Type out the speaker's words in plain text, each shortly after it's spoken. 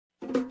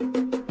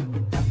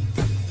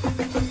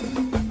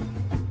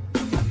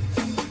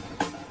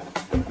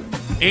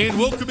And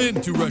welcome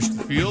into Rush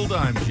the Field.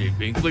 I'm Jay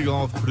Binkley,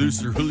 along with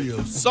producer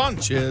Julio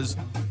Sanchez,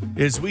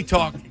 as we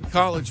talk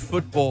college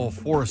football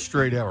for a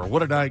straight hour.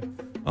 What a night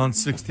on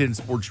 610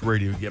 Sports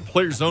Radio. You get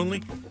players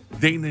only.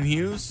 Damon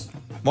Hughes,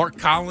 Mark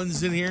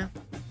Collins in here.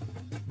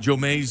 Joe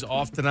Mays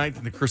off tonight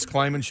in the Chris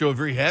Kleiman Show.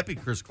 Very happy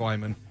Chris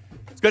Kleiman.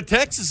 He's got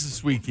Texas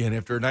this weekend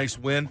after a nice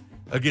win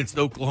against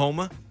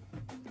Oklahoma.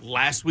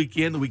 Last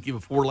weekend, the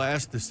weekend before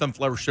last, the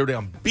Sunflower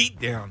Showdown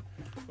beatdown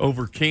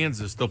over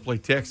Kansas. They'll play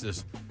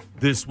Texas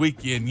this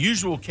weekend.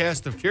 Usual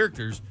cast of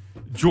characters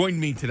join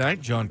me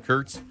tonight. John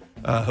Kurtz,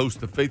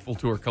 host of Faithful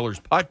to Our Colors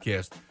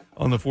podcast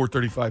on the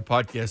 435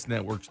 Podcast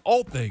Network's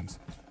All Things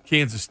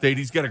Kansas State.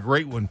 He's got a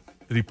great one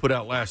that he put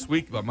out last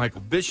week about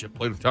Michael Bishop,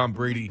 played with Tom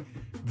Brady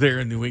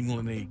there in New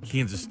England, a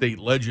Kansas State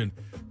legend.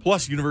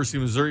 Plus, University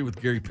of Missouri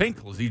with Gary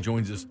Pinkel as he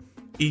joins us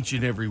each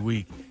and every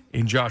week.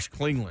 And Josh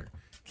Klingler,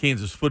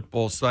 Kansas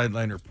football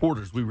sideline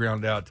reporters. We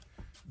round out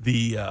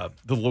the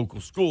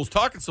local schools,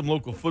 talking some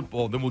local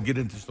football, then we'll get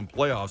into some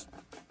playoffs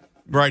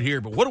right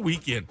here. But what a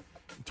weekend.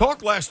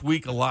 Talked last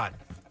week a lot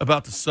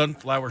about the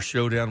Sunflower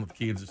Showdown with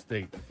Kansas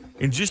State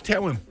and just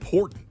how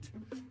important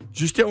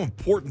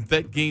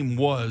that game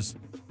was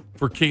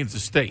for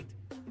Kansas State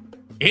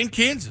and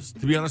Kansas,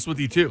 to be honest with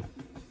you, too.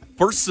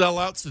 First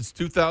sellout since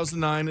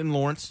 2009 in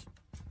Lawrence.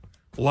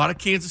 A lot of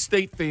Kansas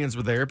State fans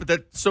were there,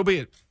 but so be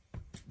it.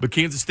 But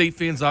Kansas State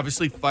fans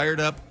obviously fired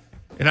up,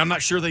 and I'm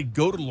not sure they'd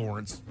go to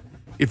Lawrence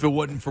if it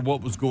wasn't for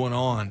what was going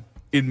on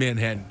in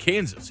Manhattan,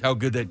 Kansas, how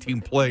good that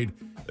team played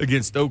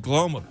against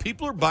Oklahoma.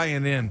 People are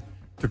buying in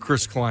to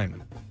Chris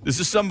Kleiman. This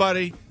is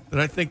somebody that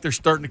I think they're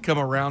starting to come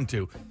around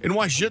to, and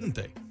why shouldn't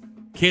they?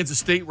 Kansas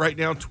State right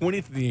now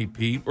 20th in the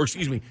AP,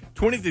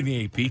 20th in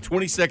the AP,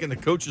 22nd in the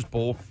coaches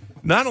poll.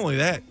 Not only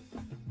that,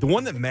 the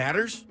one that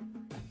matters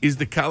is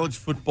the college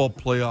football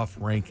playoff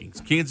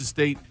rankings. Kansas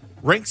State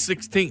ranked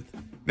 16th.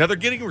 Now they're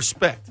getting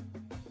respect.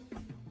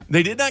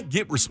 They did not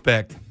get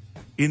respect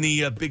in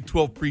the Big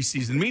 12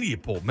 preseason media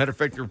poll. Matter of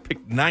fact, they were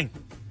picked 9th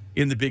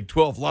in the Big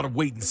 12. A lot of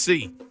wait and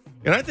see.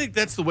 And I think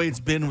that's the way it's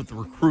been with the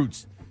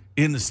recruits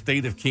in the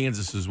state of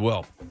Kansas as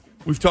well.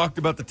 We've talked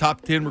about the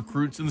top 10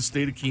 recruits in the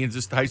state of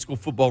Kansas, the high school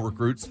football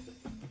recruits.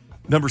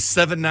 Number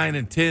 7, 9,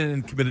 and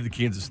 10 committed to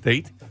Kansas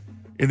State.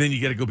 And then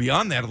you got to go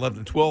beyond that, 11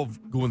 and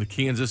 12 going to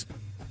Kansas.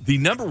 The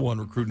number 1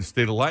 recruit in the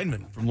state,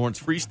 lineman from Lawrence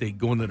Free State,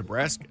 going to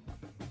Nebraska.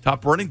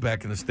 Top running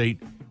back in the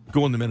state,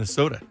 going to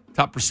Minnesota.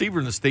 Top receiver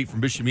in the state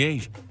from Bishop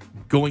Miege,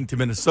 going to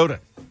Minnesota.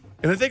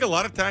 And I think a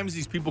lot of times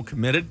these people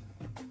committed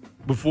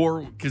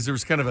before because there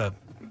was kind of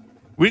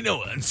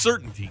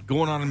uncertainty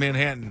going on in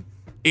Manhattan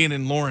and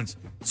in Lawrence.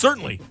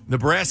 Certainly,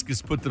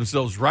 Nebraska's put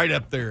themselves right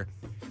up there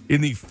in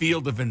the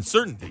field of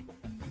uncertainty.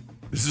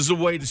 This is a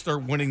way to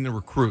start winning the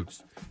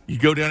recruits. You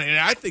go down, and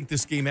I think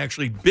this game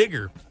actually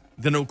bigger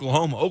than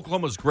Oklahoma.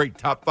 Oklahoma's a great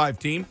top 5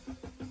 team.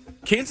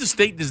 Kansas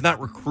State does not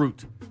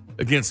recruit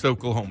against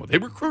Oklahoma. They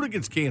recruit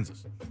against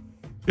Kansas.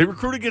 They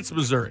recruit against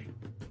Missouri.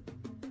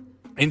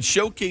 And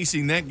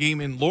showcasing that game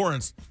in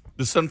Lawrence,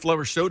 the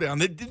Sunflower Showdown,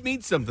 that did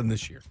mean something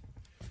this year.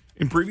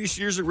 In previous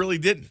years, it really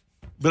didn't.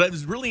 But it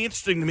was really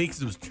interesting to me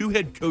because it was 2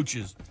 head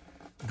coaches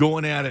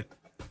going at it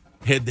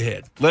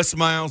head-to-head. Les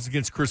Miles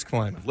against Chris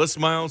Kleiman. Les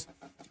Miles,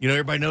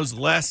 everybody knows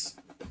Les,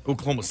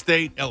 Oklahoma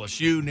State,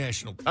 LSU,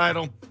 national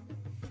title.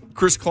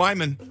 Chris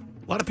Kleiman,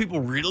 a lot of people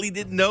really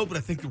didn't know, but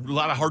I think a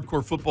lot of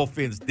hardcore football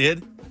fans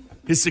did.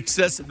 His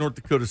success at North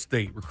Dakota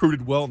State,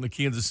 recruited well in the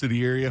Kansas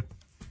City area.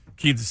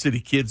 Kansas City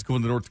kids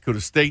going to North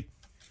Dakota State.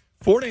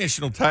 4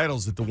 national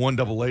titles at the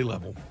 1AA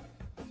level.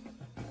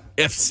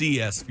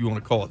 FCS, if you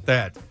want to call it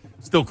that.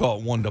 Still call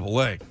it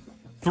 1AA.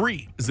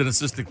 3 as an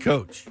assistant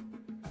coach.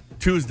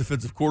 2 as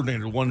defensive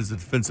coordinator. 1 as a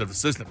defensive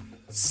assistant.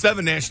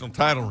 7 national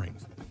title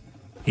rings.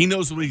 He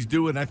knows what he's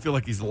doing. I feel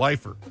like he's a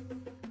lifer.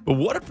 But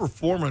what a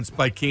performance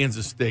by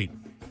Kansas State.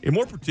 And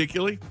more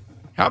particularly,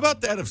 how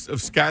about that of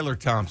Skylar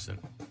Thompson?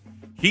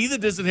 He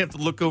that doesn't have to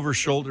look over his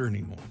shoulder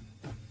anymore.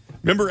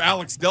 Remember,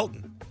 Alex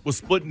Delton was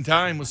splitting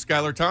time with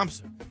Skylar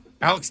Thompson.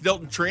 Alex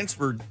Delton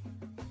transferred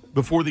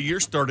before the year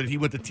started. He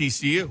went to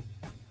TCU,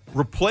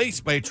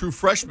 replaced by a true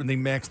freshman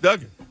named Max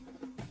Duggan.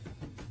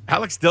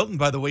 Alex Delton,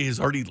 by the way, has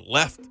already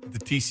left the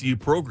TCU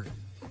program.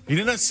 He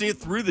did not see it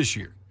through this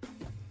year.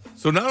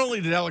 So not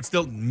only did Alex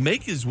Delton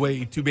make his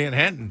way to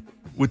Manhattan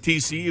with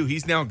TCU,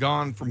 he's now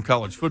gone from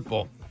college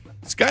football.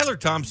 Skylar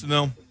Thompson,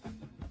 though,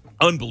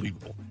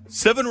 unbelievable.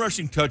 7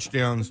 rushing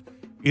touchdowns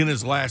in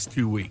his last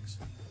 2 weeks.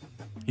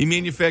 He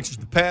manufactures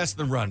the pass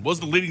and the run. Was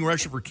the leading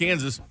rusher for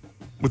Kansas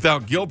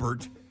without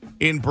Gilbert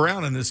and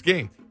Brown in this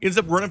game. Ends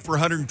up running for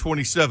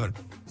 127.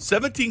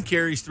 17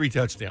 carries, 3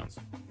 touchdowns.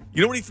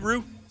 You know what he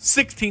threw?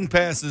 16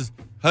 passes,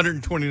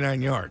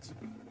 129 yards.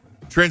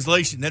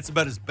 Translation, that's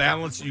about as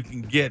balanced you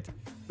can get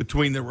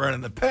between the run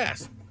and the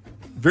pass.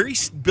 Very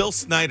Bill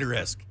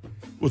Snyder-esque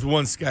with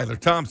one Skylar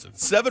Thompson.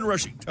 7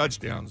 rushing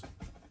touchdowns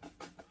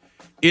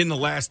in the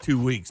last 2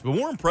 weeks. But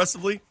more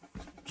impressively,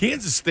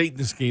 Kansas State in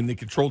this game, they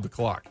controlled the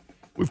clock.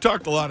 We've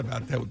talked a lot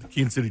about that with the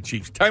Kansas City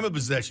Chiefs. Time of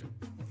possession.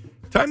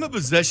 Time of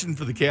possession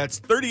for the Cats,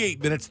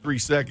 38 minutes, 3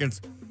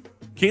 seconds.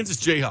 Kansas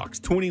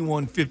Jayhawks,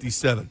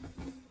 21-57.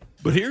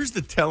 But here's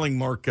the telling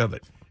mark of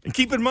it. And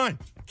keep in mind,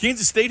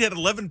 Kansas State had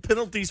 11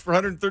 penalties for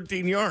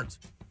 113 yards.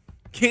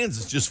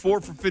 Kansas just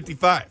 4 for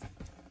 55.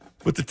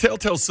 But the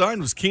telltale sign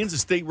was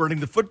Kansas State running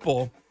the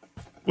football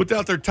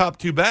without their top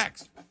two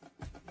backs.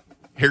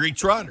 Harry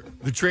Trotter,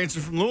 the transfer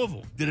from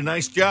Louisville, did a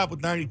nice job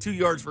with 92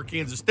 yards for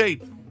Kansas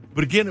State.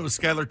 But again, it was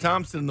Skylar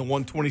Thompson in the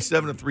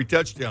 127 and 3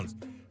 touchdowns.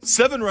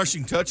 7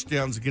 rushing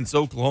touchdowns against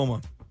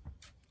Oklahoma,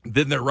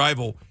 then their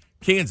rival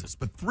Kansas.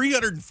 But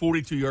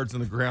 342 yards on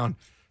the ground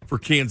for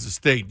Kansas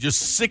State,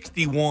 just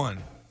 61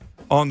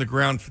 on the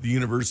ground for the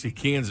University of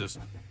Kansas.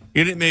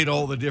 And it made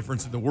all the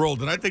difference in the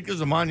world. And I think it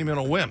was a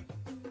monumental win.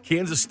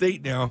 Kansas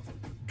State now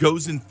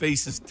goes and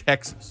faces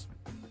Texas,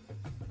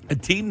 a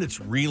team that's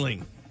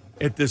reeling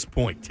at this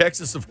point.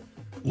 Texas have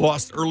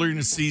lost earlier in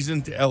the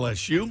season to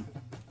LSU.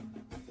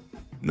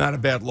 Not a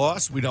bad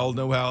loss. We all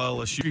know how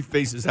LSU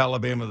faces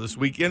Alabama this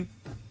weekend.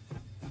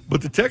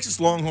 But the Texas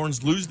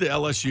Longhorns lose to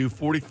LSU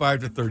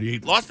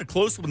 45-38. Lost a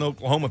close one to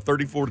Oklahoma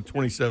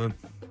 34-27.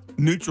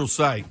 Neutral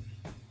site.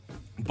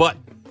 But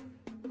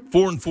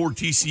 4-4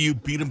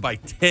 TCU beat them by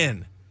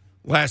 10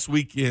 last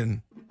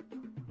weekend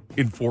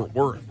in Fort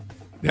Worth.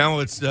 Now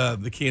it's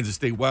the Kansas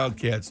State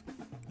Wildcats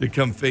that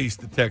come face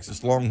the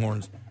Texas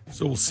Longhorns.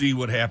 So we'll see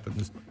what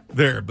happens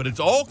there. But it's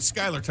all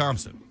Skylar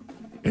Thompson.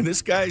 And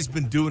this guy's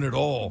been doing it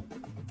all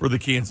for the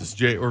Kansas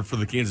State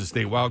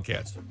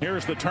Wildcats.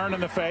 Here's the turn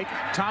and the fake.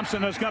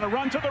 Thompson is going to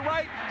run to the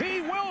right.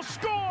 He will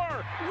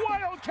score!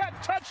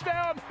 Wildcat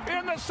touchdown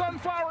in the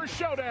Sunflower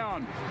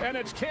Showdown. And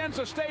it's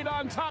Kansas State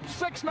on top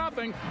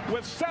 6-0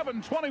 with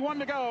 7:21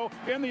 to go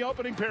in the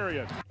opening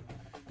period.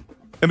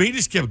 I mean, he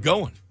just kept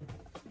going.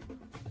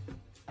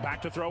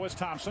 Back to throw is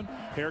Thompson.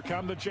 Here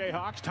come the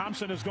Jayhawks.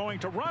 Thompson is going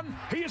to run.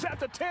 He is at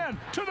the 10,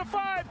 to the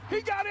 5. He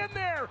got in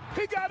there.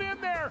 He got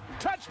in there.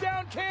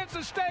 Touchdown,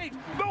 Kansas State.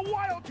 The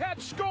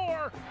Wildcats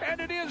score,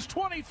 and it is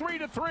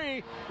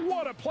 23-3.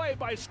 What a play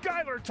by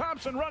Skylar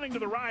Thompson running to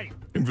the right.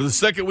 And for the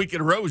second week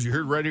in a row, as you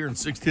heard right here on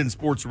 610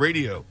 Sports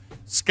Radio,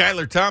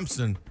 Skylar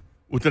Thompson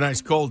with a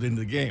nice call into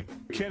the game.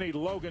 Kenny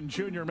Logan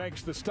Jr.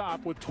 makes the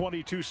stop with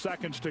 22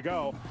 seconds to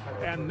go,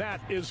 and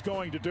that is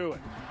going to do it.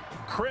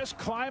 Chris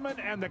Kleiman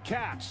and the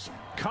Cats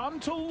come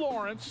to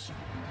Lawrence.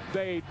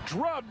 They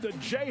drub the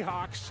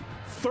Jayhawks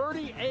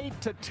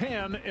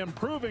 38-10,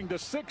 improving to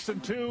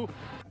 6-2.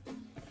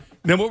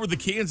 Now, what were the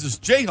Kansas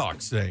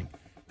Jayhawks saying?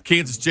 The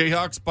Kansas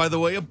Jayhawks, by the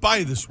way, a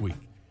bye this week.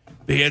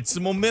 They had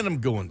some momentum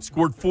going,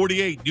 scored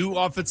 48. New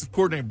offensive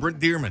coordinator, Brent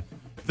Dearman.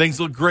 Things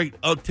look great,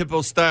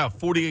 up-tempo style,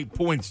 48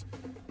 points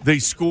they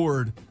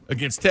scored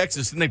against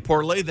Texas, and they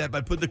parlayed that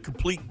by putting the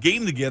complete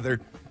game together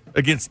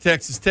against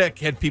Texas Tech,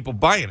 had people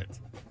buying it.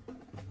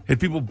 Had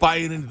people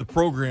buying into the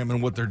program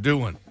and what they're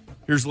doing.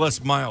 Here's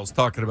Les Miles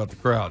talking about the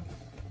crowd.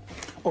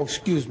 Oh,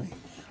 excuse me.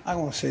 I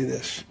want to say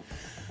this.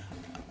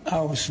 I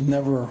was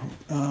never,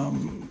 I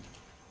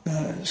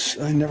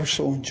never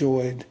so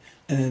enjoyed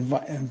an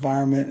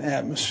environment,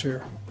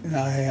 atmosphere. And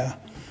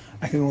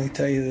I can only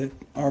tell you that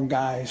our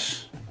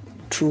guys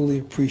truly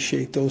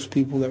appreciate those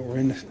people that were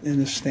in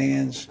the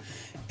stands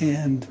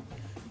and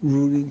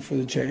rooting for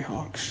the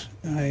Jayhawks.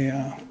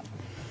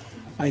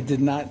 I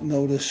did not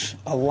notice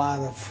a lot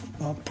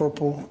of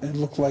purple. It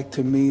looked like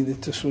to me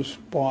that this was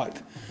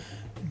bought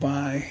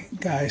by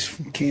guys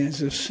from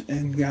Kansas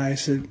and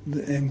guys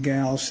and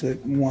gals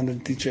that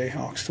wanted the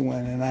Jayhawks to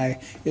win. And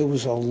it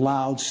was a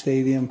loud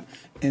stadium,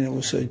 and it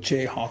was a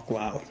Jayhawk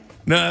loud.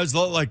 No, it was a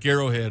lot like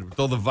Arrowhead with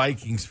all the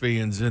Vikings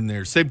fans in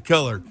there. Same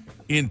color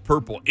in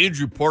purple.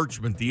 Andrew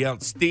Parchment, the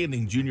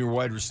outstanding junior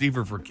wide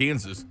receiver for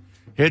Kansas,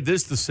 had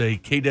this to say.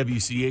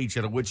 KWCH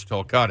out of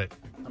Wichita caught it.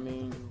 I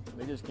mean,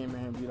 they just came in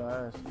here and beat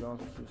our ass, to be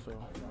honest with you,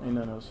 so ain't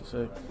nothing else to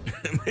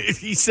say.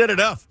 He set it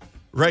up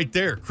right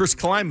there. Chris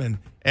Kleiman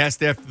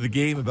asked after the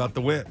game about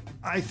the win.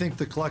 I think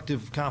the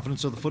collective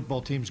confidence of the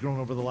football team's grown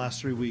over the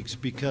last 3 weeks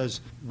because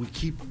we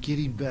keep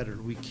getting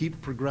better. We keep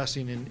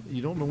progressing, and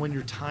you don't know when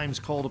your time's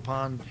called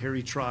upon.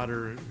 Harry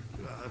Trotter,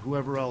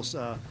 whoever else,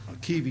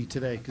 Kiwi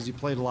today, because he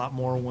played a lot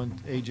more when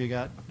AJ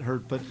got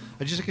hurt. But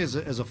I just think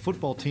as a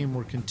football team,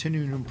 we're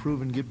continuing to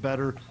improve and get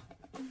better.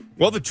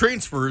 Well, the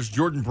transfers,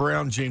 Jordan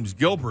Brown, James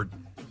Gilbert,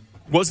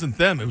 wasn't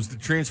them. It was the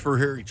transfer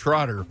Harry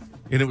Trotter,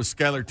 and it was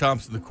Skylar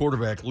Thompson, the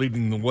quarterback,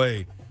 leading the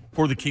way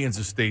for the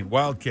Kansas State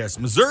Wildcats.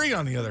 Missouri,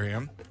 on the other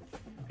hand,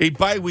 a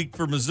bye week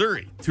for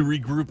Missouri to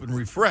regroup and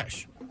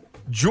refresh.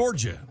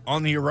 Georgia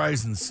on the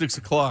horizon, 6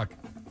 o'clock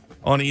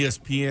on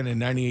ESPN and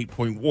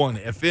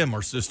 98.1 FM,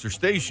 our sister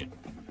station.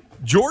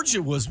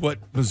 Georgia was what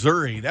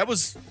Missouri, that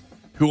was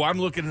who I'm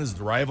looking at as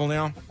the rival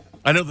now.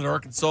 I know that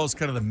Arkansas is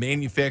kind of the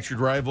manufactured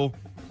rival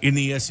in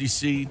the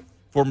SEC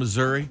for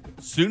Missouri.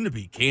 Soon to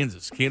be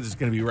Kansas. Kansas is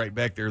going to be right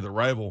back there, the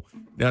rival.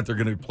 Now that they're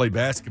going to play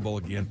basketball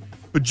again.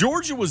 But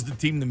Georgia was the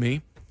team to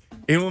me.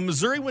 And when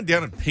Missouri went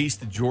down and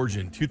pasted Georgia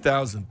in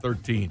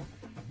 2013,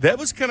 that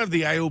was kind of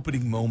the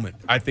eye-opening moment,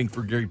 I think,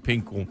 for Gary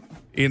Pinkel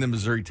in the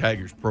Missouri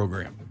Tigers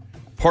program.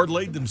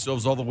 Parlayed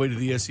themselves all the way to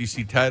the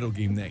SEC title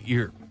game that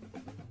year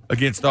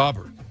against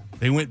Auburn.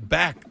 They went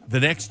back the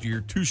next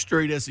year, 2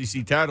 straight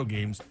SEC title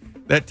games,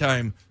 that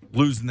time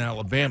losing to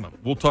Alabama.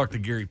 We'll talk to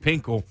Gary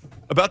Pinkel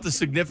about the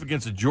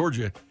significance of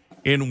Georgia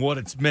and what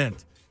it's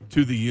meant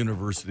to the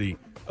University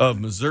of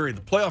Missouri.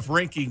 The playoff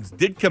rankings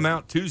did come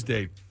out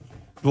Tuesday.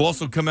 They'll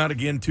also come out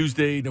again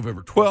Tuesday,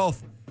 November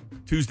 12th,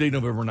 Tuesday,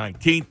 November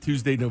 19th,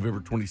 Tuesday, November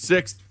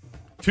 26th,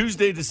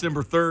 Tuesday,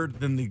 December 3rd,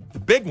 then the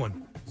big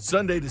one,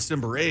 Sunday,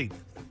 December 8th.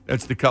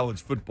 That's the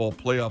college football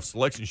playoff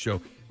selection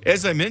show.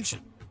 As I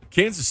mentioned,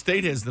 Kansas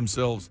State has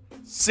themselves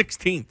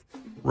 16th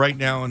right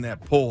now in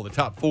that poll. The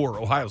top four,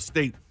 Ohio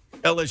State,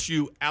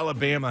 LSU,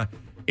 Alabama,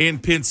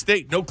 and Penn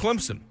State. No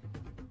Clemson.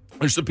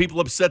 There's some people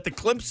upset that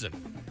Clemson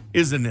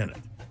isn't in it.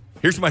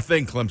 Here's my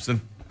thing, Clemson.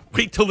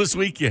 Wait till this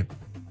weekend.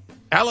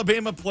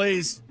 Alabama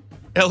plays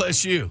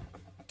LSU.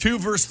 2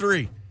 versus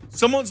 3.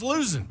 Someone's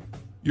losing.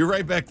 You're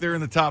right back there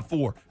in the top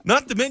four.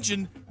 Not to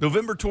mention,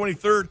 November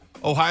 23rd,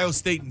 Ohio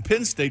State and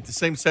Penn State, the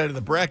same side of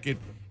the bracket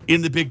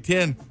in the Big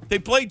Ten, they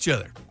play each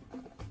other.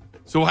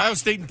 So Ohio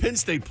State and Penn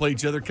State play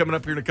each other coming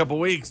up here in a couple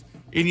weeks,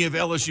 and you have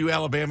LSU,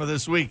 Alabama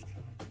this week.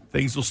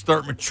 Things will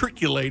start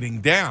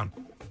matriculating down.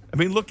 I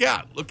mean, look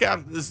out. Look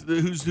out.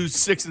 Who's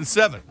 6 and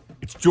 7?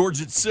 It's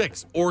Georgia at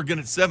 6, Oregon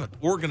at 7th.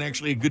 Oregon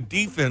actually a good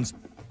defense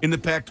in the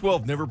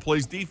Pac-12, never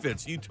plays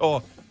defense.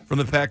 Utah from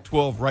the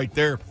Pac-12 right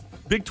there.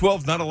 Big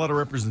 12, not a lot of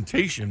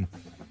representation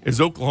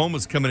as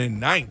Oklahoma's coming in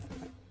 9th,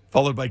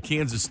 followed by Baylor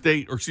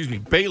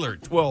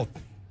at 12th,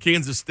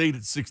 Kansas State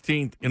at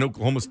 16th, and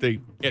Oklahoma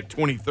State at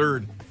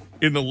 23rd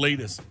in the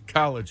latest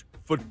college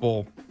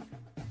football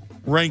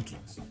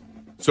rankings.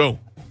 So,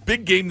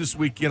 big game this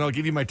weekend. I'll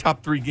give you my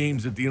top 3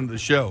 games at the end of the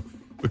show.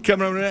 But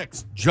coming up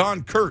next,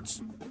 John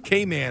Kurtz,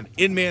 K-Man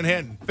in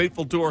Manhattan,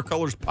 Faithful to Our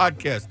Colors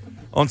podcast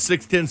on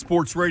 610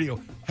 Sports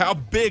Radio. How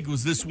big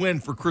was this win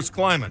for Chris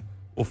Kleiman?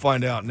 We'll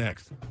find out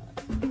next.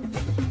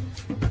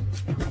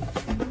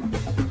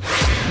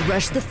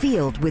 Rush the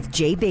Field with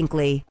Jay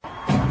Binkley.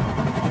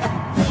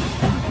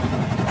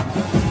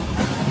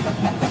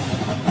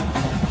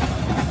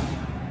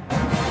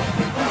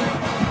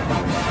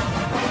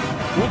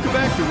 Welcome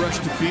back to Rush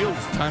the Field.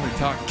 It's time to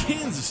talk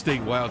Kansas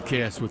State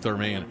Wildcats with our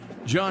man,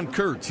 John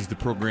Kurtz. He's the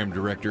program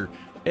director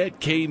at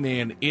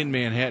K-Man in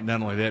Manhattan.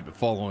 Not only that, but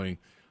following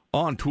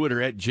on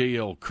Twitter at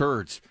JL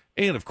Kurtz.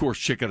 And, of course,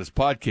 check out his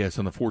podcast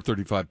on the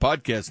 435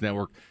 Podcast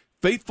Network,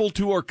 Faithful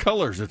to Our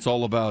Colors. It's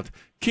all about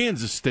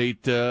Kansas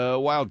State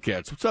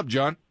Wildcats. What's up,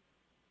 John?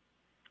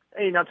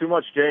 Hey, not too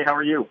much, Jay. How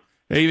are you?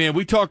 Hey, man,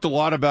 we talked a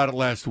lot about it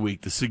last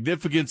week, the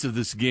significance of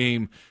this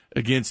game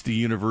against the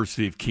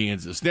University of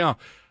Kansas. Now,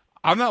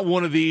 I'm not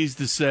one of these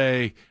to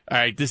say, all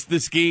right,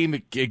 this game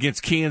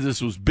against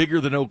Kansas was bigger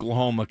than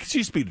Oklahoma, because you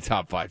used to be the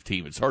top 5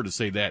 team. It's hard to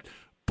say that.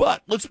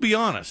 But let's be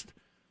honest.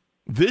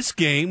 This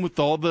game, with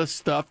all the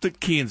stuff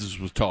that Kansas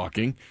was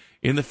talking,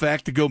 and the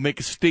fact to go make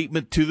a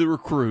statement to the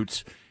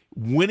recruits,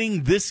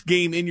 winning this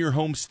game in your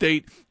home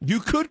state, you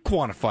could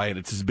quantify it.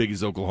 It's as big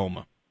as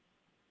Oklahoma.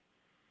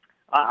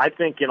 I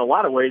think in a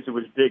lot of ways it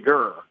was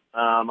bigger.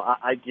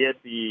 I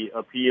get the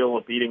appeal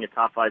of beating a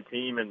top 5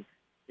 team, and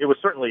it was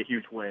certainly a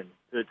huge win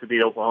to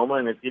beat Oklahoma,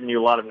 and it's given you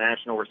a lot of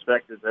national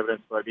respect, as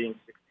evidenced by being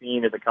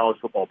 16 at the college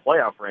football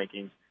playoff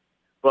rankings.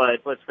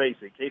 But let's face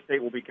it,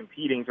 K-State will be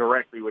competing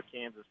directly with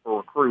Kansas for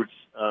recruits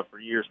for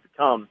years to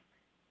come.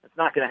 It's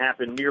not going to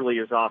happen nearly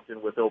as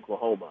often with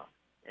Oklahoma.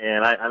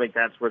 And I think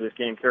that's where this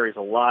game carries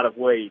a lot of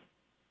weight,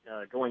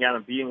 going out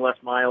and beating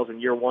Les Miles in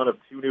year one of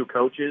 2 new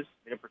coaches.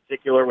 In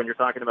particular, when you're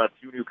talking about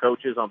 2 new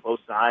coaches on both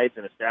sides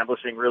and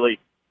establishing really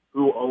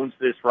who owns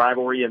this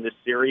rivalry in this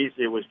series,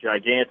 it was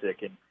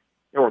gigantic. And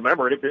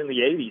remember, it had been in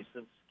the 80s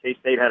since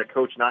K-State had a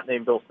coach not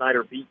named Bill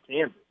Snyder beat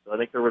Kansas. So I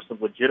think there was some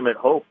legitimate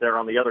hope there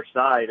on the other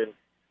side. And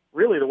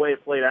really the way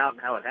it played out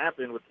and how it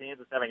happened, with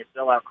Kansas having a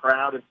sellout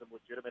crowd and some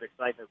legitimate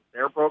excitement with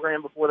their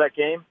program before that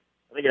game,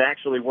 I think it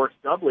actually works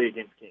doubly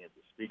against Kansas,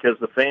 because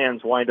the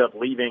fans wind up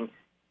leaving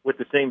with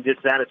the same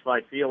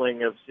dissatisfied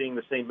feeling of seeing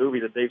the same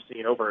movie that they've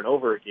seen over and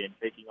over again,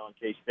 taking on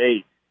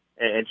K-State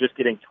and just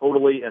getting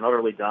totally and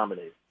utterly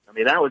dominated. I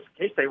mean, that was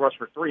K-State rushed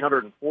for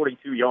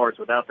 342 yards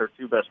without their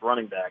 2 best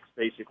running backs,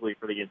 basically,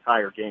 for the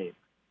entire game.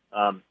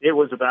 It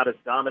was about as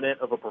dominant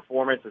of a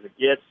performance as it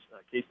gets.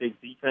 K-State's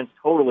defense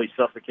totally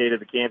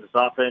suffocated the Kansas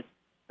offense.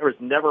 There was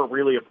never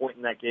really a point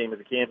in that game as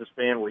a Kansas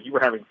fan where you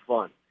were having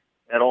fun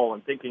at all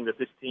and thinking that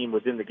this team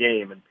was in the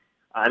game. And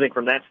I think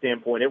from that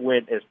standpoint, it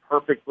went as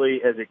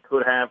perfectly as it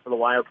could have for the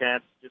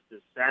Wildcats, just as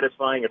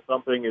satisfying a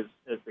thumping as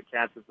the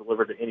Cats have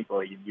delivered to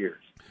anybody in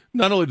years.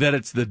 Not only that,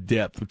 it's the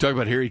depth. We talk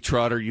about Harry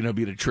Trotter,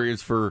 being a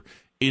transfer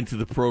into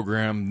the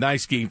program.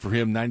 Nice game for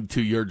him,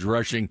 92 yards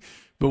rushing.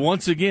 But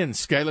once again,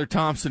 Skylar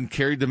Thompson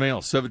carried the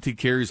mail, 17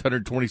 carries,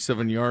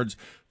 127 yards,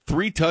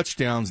 3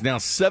 touchdowns, now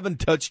 7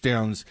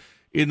 touchdowns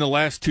in the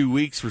last 2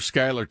 weeks for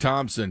Skylar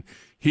Thompson.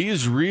 He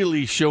has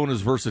really shown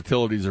his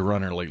versatility as a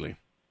runner lately.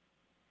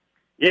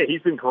 Yeah,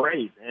 he's been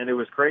great, and it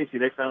was crazy.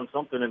 They found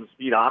something in the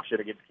speed option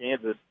against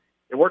Kansas.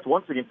 It worked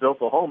once against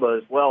Oklahoma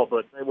as well,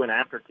 but they went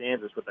after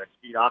Kansas with that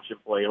speed option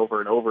play over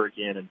and over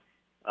again, and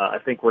I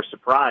think we're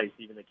surprised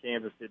even that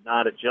Kansas did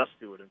not adjust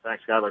to it. In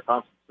fact, Skylar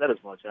Thompson said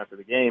as much after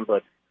the game,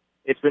 but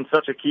it's been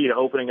such a key to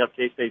opening up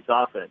K-State's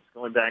offense.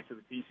 Going back to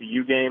the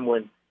TCU game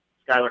when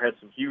Skyler had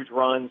some huge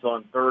runs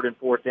on 3rd and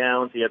 4th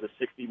downs. He had the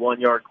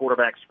 61-yard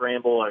quarterback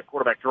scramble,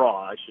 quarterback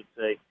draw, I should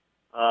say,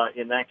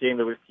 in that game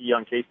that was key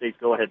on K-State's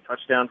go-ahead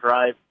touchdown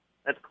drive.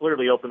 That's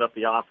clearly opened up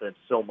the offense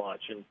so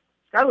much. And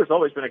Skyler's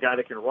always been a guy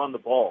that can run the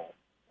ball.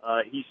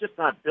 He's just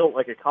not built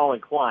like a Colin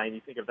Klein.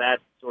 You think of that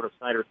sort of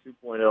Snyder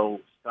 2.0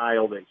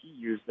 style that he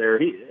used there.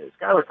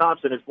 Skyler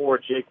Thompson is more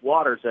Jake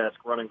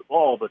Waters-esque running the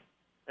ball, but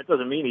that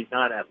doesn't mean he's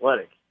not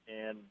athletic.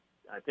 And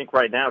I think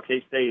right now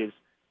K-State is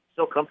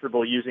so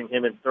comfortable using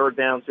him in 3rd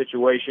down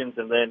situations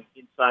and then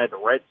inside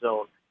the red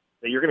zone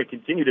that you're going to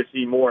continue to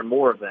see more and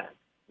more of that.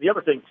 The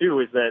other thing, too,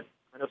 is that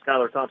I know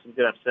Skyler Thompson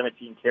did have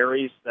 17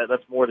 carries.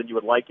 That's more than you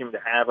would like him to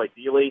have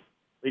ideally.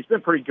 But he's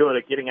been pretty good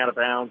at getting out of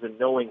bounds and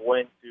knowing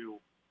when to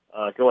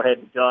go ahead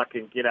and duck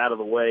and get out of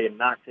the way and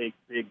not take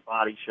big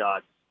body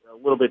shots. A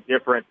little bit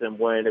different than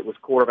when it was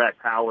quarterback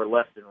power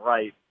left and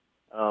right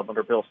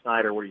under Bill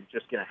Snyder, where you're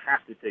just going to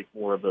have to take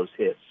more of those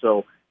hits.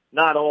 So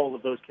not all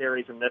of those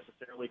carries are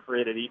necessarily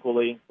created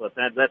equally, but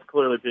that's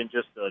clearly been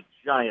just a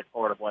giant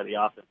part of why the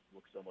offense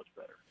looks so much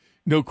better.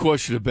 No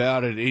question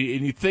about it.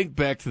 And you think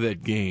back to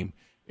that game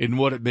and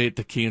what it made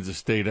to Kansas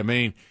State. I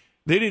mean,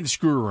 they didn't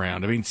screw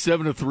around. I mean,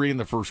 7-3 in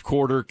the first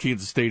quarter.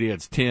 Kansas State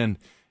adds 10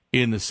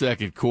 in the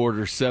second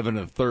quarter, 7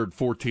 in the third,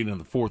 14 in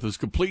the fourth. It was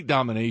complete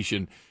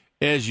domination,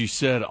 as you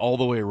said, all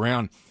the way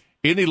around.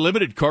 And they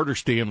limited Carter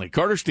Stanley.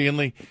 Carter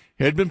Stanley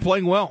had been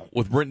playing well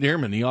with Brent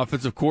Dearman, the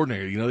offensive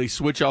coordinator. You know, they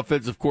switch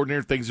offensive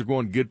coordinator. Things are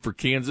going good for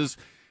Kansas.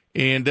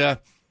 And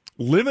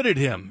limited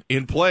him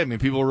in play. I mean,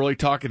 people are really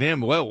talking to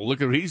him. Well,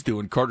 look at what he's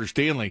doing, Carter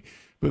Stanley.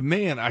 But,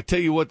 man, I tell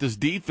you what, this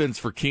defense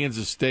for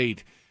Kansas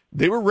State,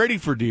 they were ready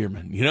for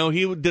Dearman. You know,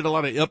 he did a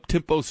lot of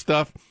up-tempo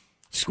stuff,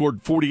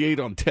 scored 48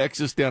 on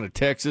Texas down at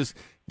Texas.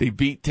 They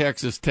beat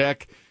Texas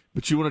Tech.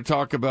 But you want to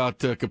talk about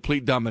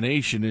complete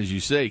domination, as you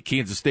say.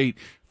 Kansas State,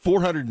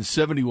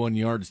 471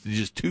 yards to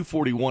just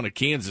 241 of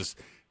Kansas.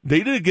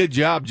 They did a good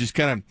job just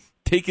kind of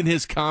taking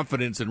his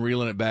confidence and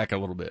reeling it back a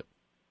little bit.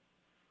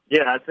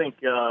 Yeah, I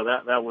think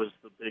that was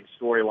the big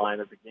storyline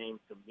of the game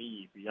to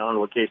me, beyond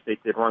what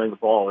K-State did running the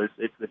ball.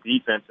 It's the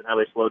defense and how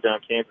they slowed down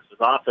Kansas's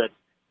offense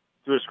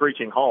to a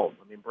screeching halt.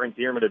 I mean, Brent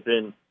Dearman had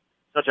been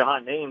such a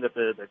hot name that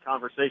the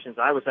conversations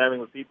I was having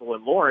with people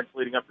in Lawrence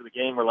leading up to the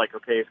game were like,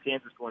 okay, is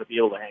Kansas going to be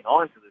able to hang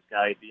on to this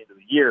guy at the end of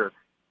the year?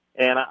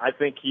 And I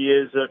think he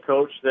is a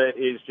coach that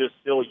is just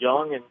still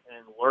young and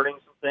learning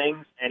some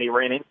things, and he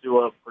ran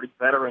into a pretty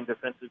veteran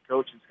defensive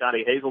coach in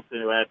Scotty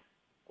Hazelton who had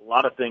a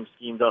lot of things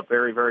schemed up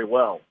very, very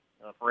well.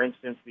 For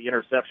instance, the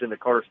interception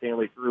that Carter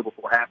Stanley threw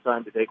before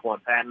halftime to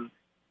Daquan Patton.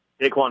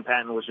 Daquan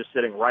Patton was just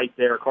sitting right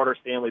there. Carter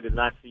Stanley did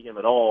not see him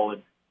at all.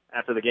 And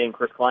after the game,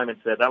 Chris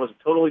Kleiman said that was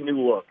a totally new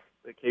look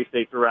that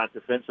K-State threw out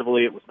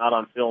defensively. It was not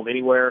on film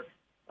anywhere.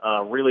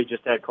 Really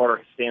just had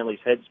Carter Stanley's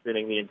head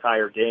spinning the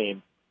entire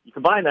game. You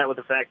combine that with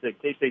the fact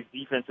that K-State's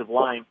defensive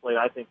line played,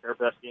 I think, their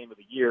best game of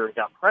the year and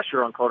got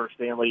pressure on Carter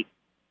Stanley,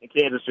 and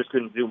Kansas just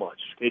couldn't do much.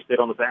 K-State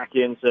on the back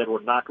end said,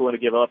 we're not going to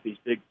give up these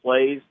big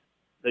plays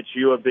that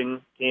you have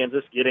been,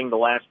 Kansas, getting the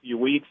last few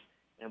weeks,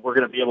 and we're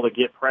going to be able to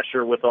get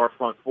pressure with our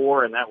front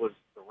four, and that was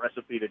the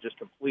recipe to just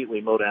completely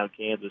mow down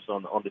Kansas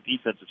on the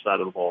defensive side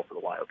of the ball for the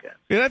Wildcats.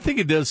 And I think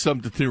it does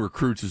something to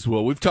recruits as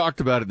well. We've talked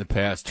about it in the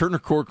past. Turner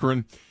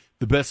Corcoran,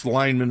 the best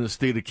lineman in the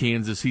state of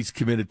Kansas, he's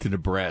committed to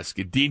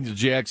Nebraska. Daniel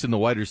Jackson, the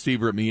wide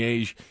receiver at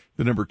Miege,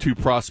 the number 2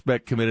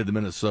 prospect, committed to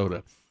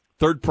Minnesota.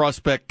 3rd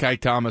prospect, Kai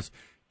Thomas,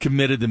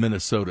 committed to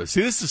Minnesota.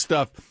 See, this is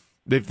stuff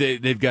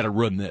they've got to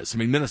run this. I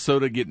mean,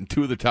 Minnesota getting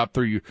 2 of the top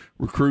 3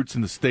 recruits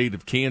in the state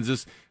of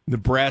Kansas.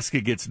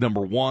 Nebraska gets number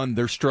 1.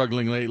 They're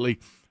struggling lately.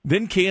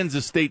 Then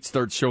Kansas State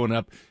starts showing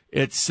up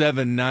at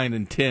 7, 9,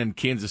 and 10.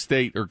 Kansas,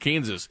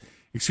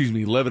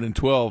 11 and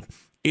 12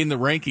 in the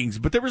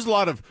rankings. But there was a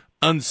lot of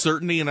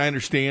uncertainty, and I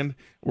understand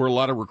where a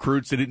lot of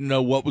recruits, they didn't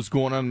know what was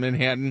going on in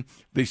Manhattan.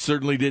 They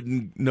certainly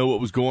didn't know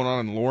what was going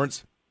on in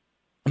Lawrence.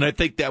 And I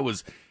think that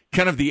was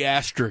kind of the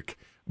asterisk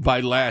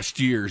by last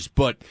year's.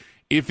 But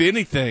if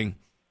anything,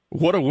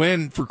 what a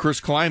win for Chris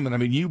Kleiman. I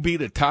mean, you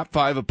beat a top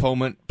 5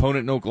 opponent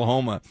in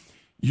Oklahoma.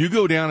 You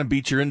go down and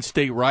beat your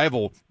in-state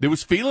rival that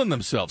was feeling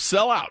themselves.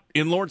 Sellout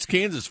in Lawrence,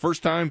 Kansas,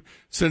 first time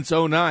since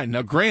 2009.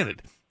 Now,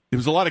 granted, there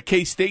was a lot of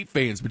K-State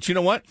fans, but you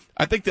know what?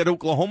 I think that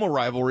Oklahoma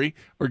rivalry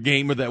or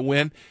game or that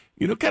win,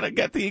 kind of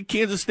got the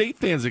Kansas State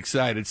fans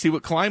excited. See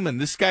what Kleiman,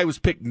 this guy was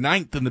picked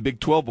 9th in the Big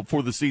 12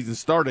 before the season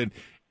started,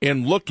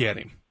 and look at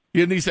him.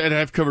 And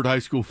I've covered high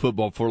school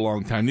football for a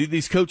long time.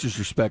 These coaches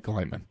respect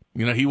Kleiman.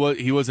 He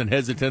wasn't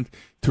hesitant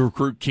to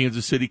recruit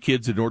Kansas City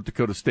kids at North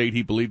Dakota State.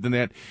 He believed in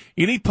that.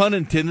 Any pun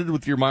intended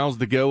with your miles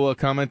to go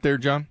comment there,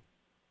 John?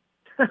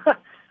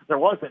 There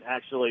wasn't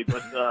actually,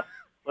 but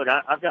look,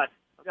 I've got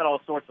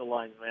all sorts of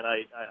lines, man.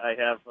 I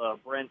have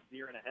Brent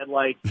deer in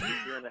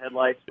the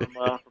headlights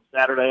from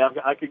Saturday.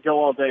 I could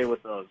go all day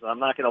with those. I'm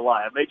not going to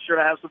lie. I made sure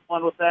to have some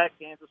fun with that.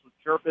 Kansas was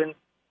chirping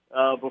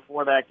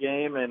before that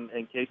game, and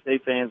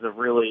K-State fans have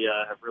really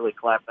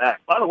clapped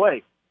back. By the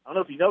way, I don't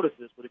know if you noticed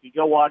this, but if you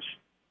go watch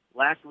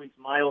last week's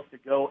Miles to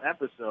Go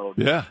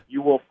episode,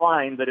 you will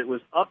find that it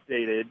was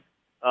updated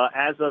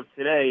as of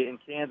today, and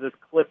Kansas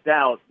clipped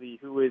out the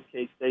 "Who is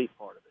K-State"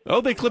 part of it.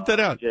 Oh, they clipped that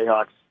out.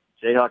 Jayhawks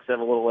have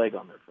a little leg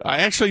on their face. I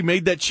actually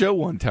made that show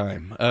one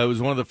time. It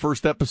was one of the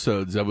first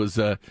episodes. I was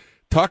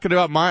talking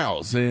about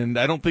Miles, and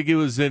I don't think it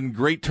was in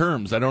great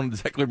terms. I don't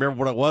exactly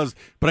remember what it was,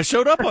 but I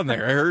showed up on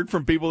there. I heard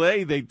from people,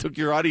 hey, they took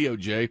your audio,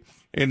 Jay,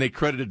 and they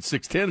credited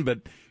 610,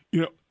 but,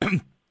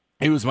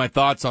 it was my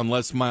thoughts on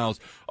Les Miles.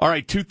 All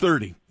right,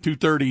 2:30,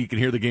 you can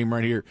hear the game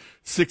right here.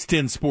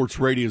 610 Sports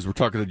Radio as we're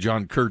talking to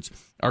John Kurtz,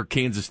 our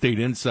Kansas State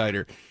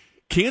insider.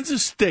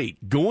 Kansas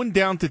State going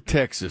down to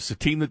Texas, a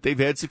team that they've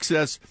had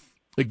success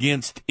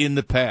against in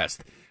the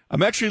past.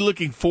 I'm actually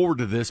looking forward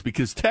to this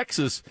because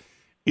Texas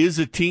is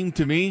a team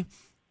to me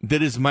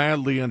that is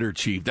mildly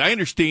underachieved. I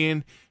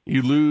understand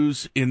you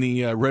lose in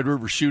the Red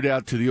River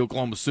Shootout to the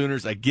Oklahoma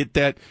Sooners. I get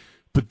that.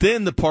 But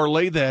then the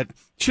parlay that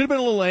should have been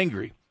a little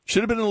angry.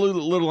 Should have been a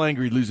little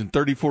angry losing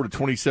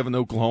 34-27 to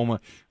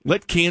Oklahoma.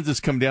 Let Kansas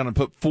come down and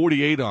put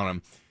 48 on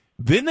them.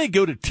 Then they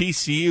go to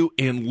TCU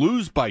and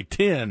lose by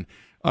 10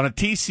 on a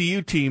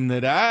TCU team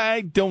that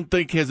I don't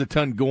think has a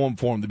ton going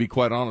for them, to be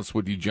quite honest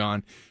with you,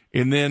 John.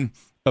 And then,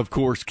 of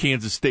course,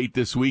 Kansas State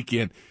this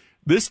weekend.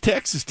 This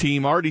Texas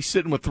team already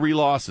sitting with 3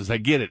 losses. I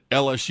get it.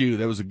 LSU,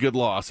 that was a good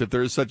loss. If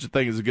there is such a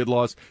thing as a good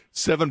loss,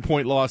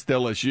 7-point loss to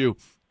LSU.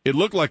 It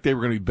looked like they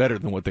were going to be better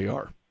than what they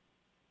are.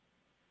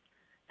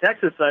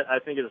 Texas, I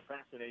think, is a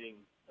fascinating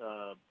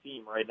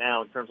team right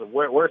now in terms of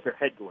where's their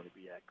head going to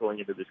be at going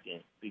into this game,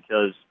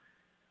 because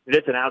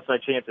it's an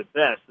outside chance at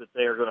best that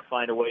they are going to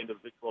find a way into the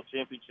Big 12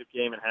 championship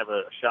game and have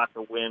a shot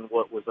to win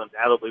what was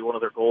undoubtedly one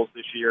of their goals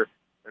this year.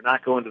 They're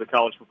not going to the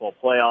college football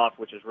playoff,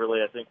 which is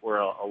really, I think, where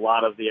a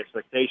lot of the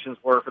expectations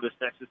were for this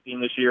Texas team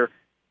this year.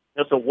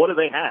 So what do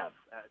they have?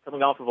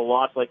 Coming off of a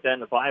loss like that in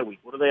the bye week,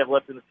 what do they have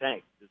left in the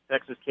tank? Does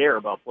Texas care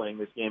about playing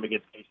this game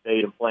against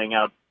K-State and playing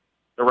out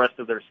the rest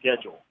of their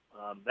schedule?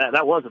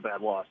 That was a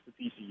bad loss to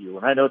TCU,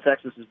 and I know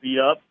Texas is beat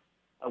up.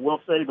 I will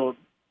say,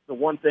 the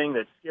one thing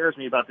that scares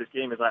me about this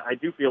game is I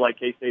do feel like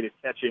K-State is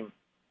catching,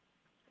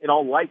 in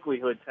all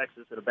likelihood,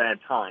 Texas at a bad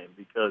time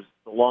because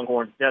the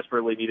Longhorns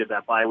desperately needed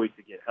that bye week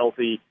to get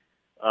healthy.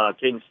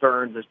 Caden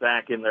Stearns is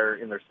back in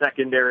their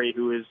secondary,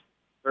 who is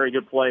a very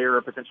good player,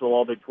 a potential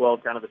All-Big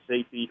 12 kind of a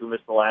safety who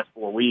missed the last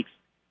 4 weeks.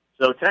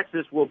 So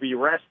Texas will be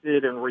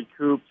rested and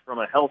recouped from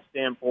a health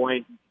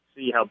standpoint. You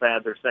can see how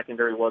bad their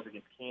secondary was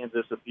against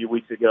Kansas a few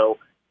weeks ago,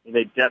 and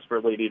they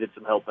desperately needed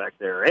some help back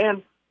there.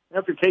 And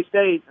after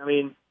K-State,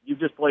 you've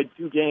just played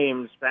 2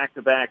 games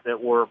back-to-back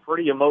that were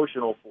pretty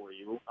emotional for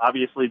you,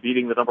 obviously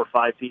beating the number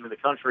 5 team in the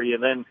country,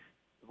 and then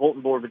the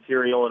bulletin board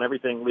material and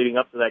everything leading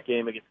up to that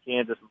game against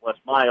Kansas and Les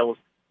Miles.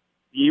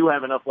 Do you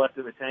have enough left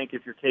in the tank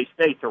if you're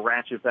K-State to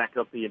ratchet back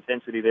up the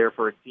intensity there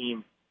for a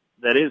team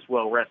that is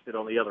well-rested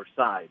on the other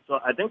side? So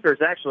I think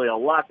there's actually a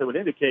lot that would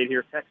indicate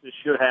here Texas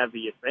should have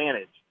the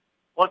advantage.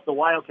 Plus, the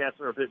Wildcats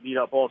are a bit beat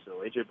up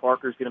also. A.J.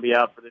 Parker's going to be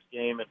out for this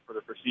game and for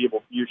the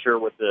foreseeable future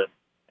with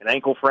an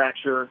ankle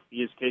fracture. He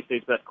is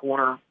K-State's best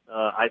corner.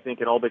 I think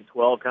an All-Big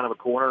 12 kind of a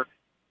corner.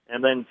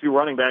 And then 2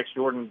 running backs,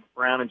 Jordan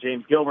Brown and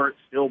James Gilbert,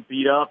 still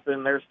beat up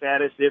in their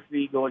status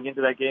iffy going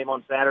into that game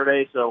on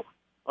Saturday. So,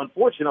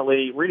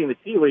 unfortunately, reading the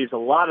tea leaves, a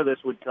lot of this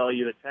would tell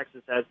you that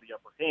Texas has the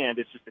upper hand.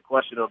 It's just a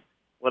question of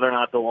whether or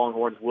not the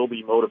Longhorns will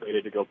be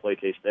motivated to go play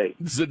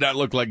K-State. Does it not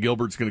look like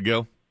Gilbert's going to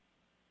go?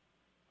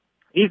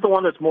 He's the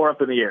one that's more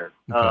up in the air.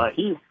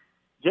 Okay.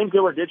 James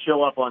Gilbert did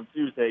show up on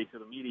Tuesday to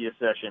the media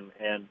session,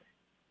 and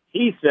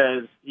he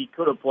says he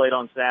could have played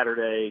on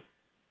Saturday.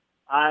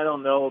 I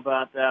don't know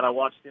about that. I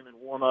watched him in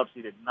warm-ups.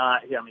 He did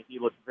not. He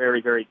looked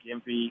very, very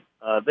gimpy.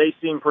 They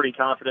seem pretty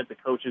confident, the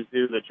coaches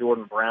do, that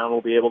Jordan Brown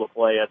will be able to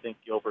play. I think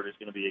Gilbert is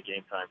going to be a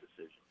game-time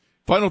decision.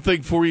 Final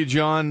thing for you,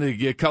 John.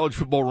 The college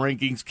football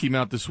rankings came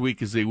out this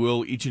week, as they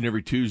will each and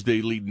every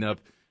Tuesday leading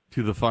up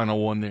to the final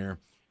one there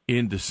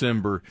in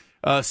December.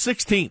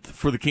 16th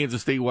for the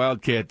Kansas State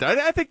Wildcat.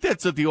 I think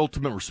that's at the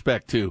ultimate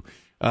respect, too.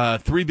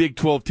 3 Big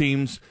 12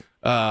 teams.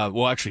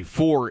 Actually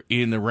 4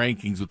 in the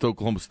rankings with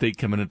Oklahoma State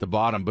coming at the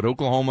bottom. But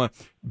Oklahoma,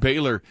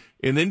 Baylor,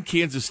 and then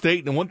Kansas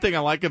State. And one thing I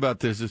like about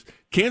this is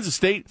Kansas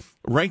State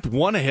ranked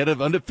 1 ahead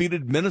of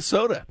undefeated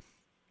Minnesota.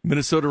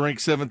 Minnesota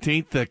ranked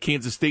 17th.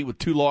 Kansas State with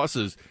 2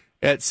 losses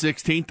at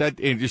 16th.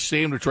 And just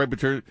sandwiched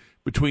right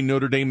between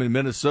Notre Dame and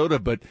Minnesota.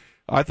 But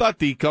I thought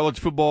the college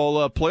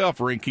football playoff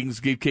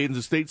rankings gave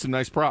Kansas State some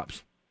nice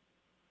props.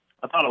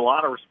 I thought a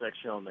lot of respect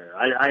shown there.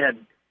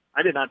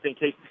 I did not think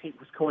K-State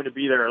was going to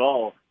be there at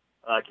all.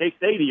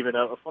 K-State, even,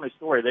 a funny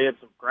story, they had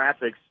some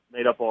graphics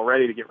made up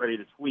already to get ready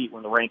to tweet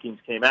when the rankings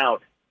came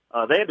out.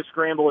 They had to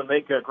scramble and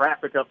make a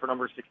graphic up for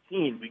number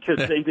 16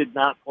 because they did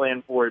not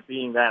plan for it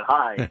being that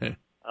high,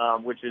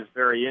 which is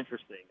very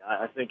interesting.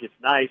 I think it's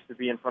nice to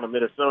be in front of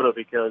Minnesota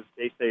because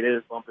K-State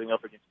is bumping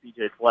up against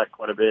P.J. Fleck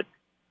quite a bit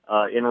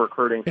in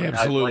recruiting for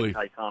guys like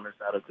Ty Thomas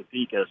out of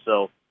Topeka.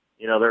 So,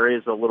 there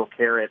is a little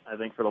carrot, I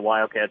think, for the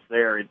Wildcats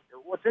there.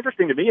 What's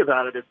interesting to me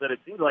about it is that it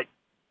seems like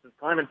since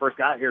Kleiman first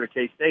got here to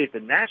K-State, the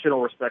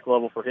national respect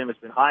level for him has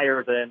been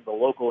higher than the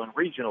local and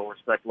regional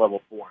respect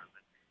level for him.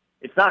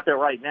 It's not that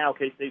right now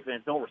K-State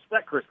fans don't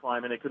respect Chris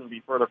Kleiman. It couldn't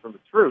be further from the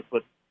truth.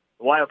 But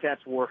the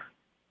Wildcats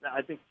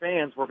I think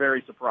fans were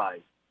very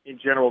surprised in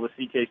general to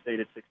see K-State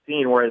at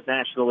 16, whereas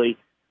nationally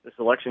the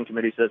selection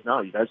committee says,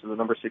 no, you guys are the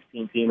number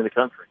 16 team in the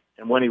country.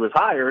 And when he was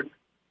hired,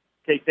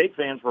 K-State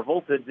fans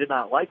revolted, did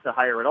not like the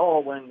hire at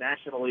all, when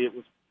nationally it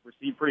was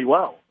received pretty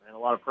well. And a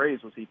lot of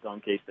praise was heaped on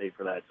K-State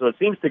for that. So it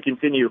seems to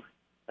continue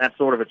that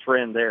sort of a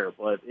trend there.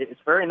 But it's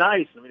very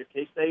nice. I mean, if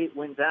K-State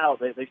wins out,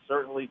 they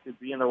certainly could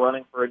be in the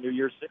running for a New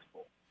Year's Six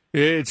Bowl.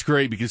 It's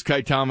great because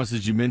Kai Thomas,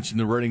 as you mentioned,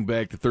 the running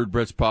back, the third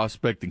best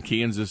prospect in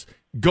Kansas,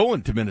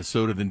 going to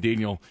Minnesota, then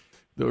Daniel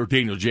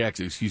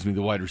Jackson,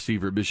 the wide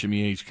receiver at Bishop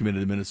Miege,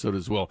 committed to Minnesota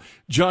as well.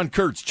 John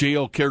Kurtz,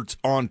 JL Kurtz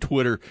on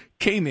Twitter,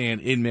 K-Man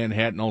in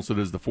Manhattan, also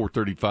does the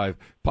 435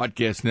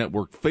 Podcast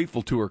Network,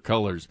 faithful to her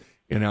colors,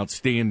 an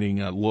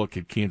outstanding look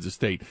at Kansas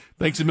State.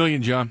 Thanks a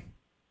million, John.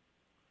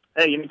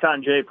 Hey,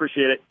 anytime, Jay.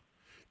 Appreciate it.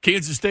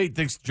 Kansas State,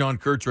 thanks to John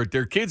Kurtz right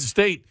there. Kansas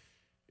State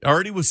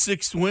already with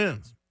 6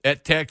 wins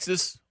at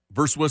Texas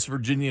versus West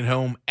Virginia at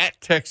home,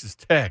 at Texas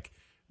Tech,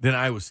 then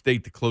Iowa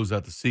State to close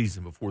out the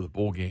season before the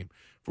bowl game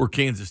for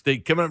Kansas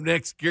State. Coming up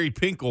next, Gary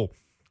Pinkel,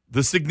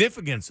 the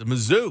significance of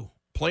Mizzou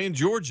playing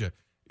Georgia.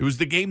 It was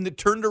the game that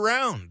turned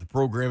around the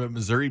program at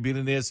Missouri being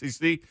in the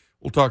SEC.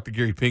 We'll talk to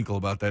Gary Pinkel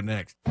about that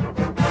next.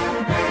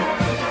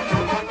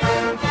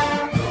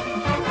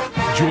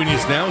 Joining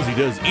us now, as he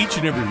does each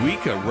and every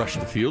week, Rush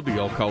the Field,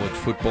 the all-college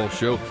football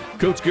show.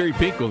 Coach Gary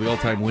Pinkel, the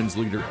all-time wins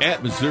leader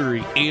at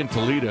Missouri and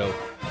Toledo.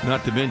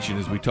 Not to mention,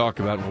 as we talk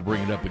about, and we'll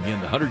bring it up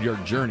again, the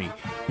 100-Yard Journey,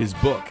 his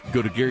book.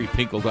 Go to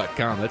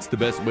GaryPinkel.com. That's the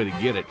best way to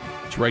get it.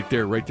 It's right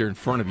there in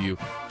front of you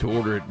to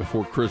order it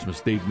before Christmas.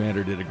 Dave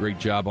Matter did a great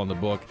job on the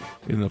book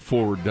in the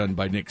foreword done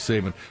by Nick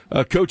Saban.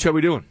 Coach, how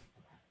we doing?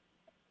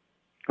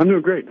 I'm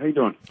doing great. How you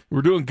doing?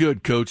 We're doing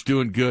good, Coach,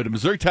 doing good.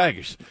 Missouri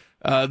Tigers.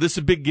 This is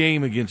a big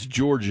game against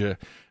Georgia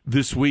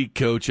this week,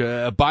 Coach.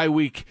 A bye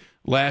week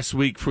last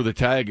week for the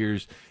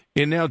Tigers,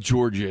 and now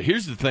Georgia.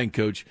 Here's the thing,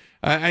 Coach.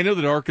 I know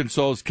that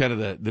Arkansas is kind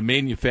of the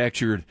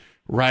manufactured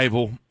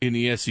rival in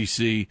the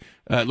SEC.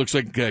 It looks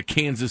like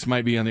Kansas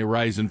might be on the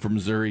horizon for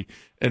Missouri,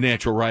 a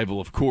natural rival,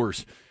 of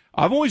course.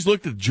 I've always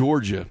looked at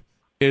Georgia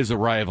as a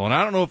rival, and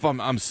I don't know if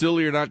I'm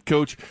silly or not,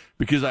 Coach,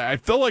 because I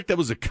felt like that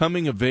was a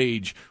coming of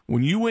age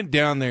when you went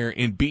down there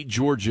and beat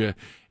Georgia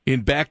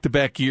in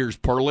back-to-back years,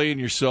 parlaying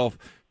yourself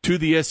to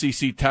the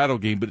SEC title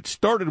game. But it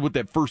started with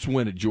that first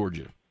win at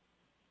Georgia.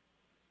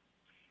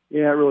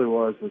 Yeah, it really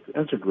was.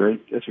 That's a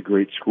great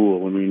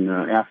school. I mean,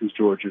 Athens,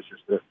 Georgia is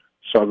just a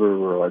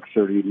suburb, or like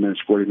 40 minutes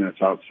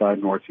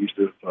outside northeast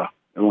of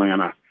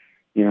Atlanta.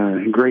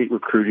 And great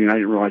recruiting. I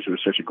didn't realize it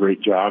was such a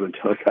great job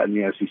until I got in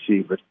the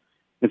SEC. But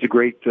it's a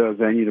great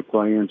venue to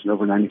play in. It's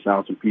over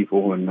 90,000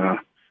 people, and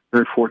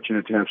very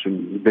fortunate to have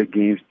some big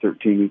games.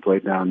 13 we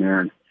played down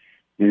there, and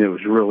it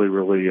was really,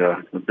 really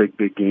a big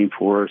game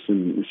for us.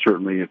 And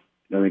certainly, I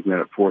think we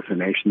had a fourth in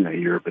the nation that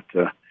year. But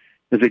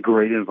it's a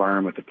great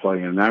environment to play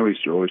in. And I always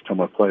tell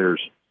my players,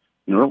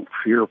 don't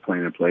fear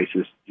playing in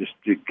places. Just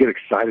get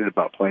excited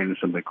about playing in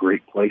some of the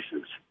great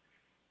places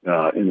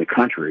in the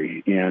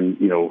country, and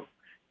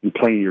and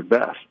playing your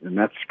best. And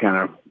that's kind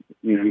of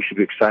you should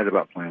be excited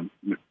about playing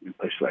in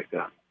places like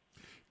that.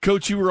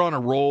 Coach, you were on a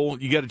roll.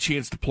 You got a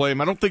chance to play him.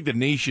 I don't think the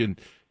nation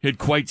had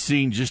quite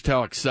seen just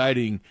how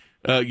exciting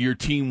your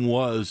team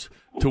was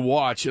to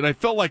watch, and I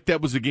felt like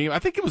that was a game. I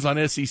think it was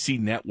on SEC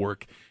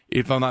Network,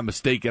 if I'm not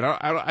mistaken.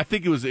 I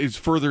think it was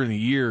further in the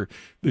year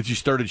that you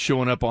started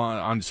showing up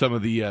on some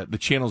of the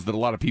channels that a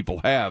lot of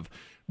people have.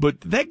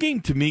 But that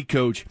game, to me,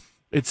 Coach,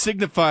 it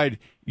signified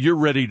you're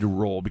ready to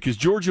roll, because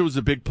Georgia was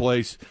a big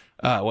place.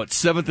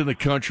 7th in the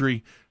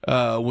country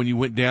when you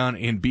went down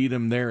and beat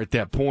them there at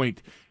that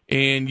point.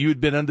 And you had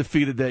been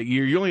undefeated that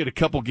year. You only had a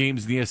couple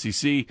games in the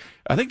SEC.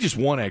 I think just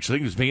one, actually. I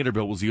think it was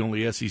Vanderbilt was the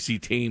only SEC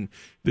team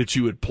that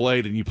you had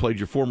played, and you played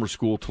your former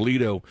school,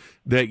 Toledo,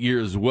 that year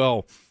as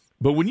well.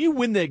 But when you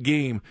win that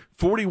game,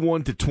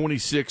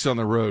 41-26 on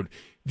the road,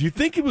 do you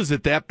think it was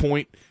at that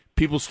point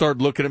people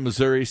started looking at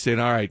Missouri saying,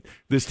 all right,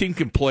 this team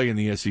can play in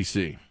the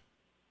SEC?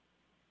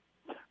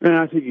 And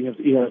I think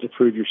you have to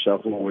prove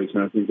yourself always,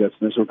 and I think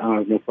I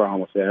have no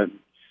problem with that.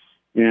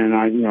 And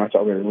I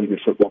thought we had a really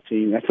good football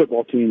team. That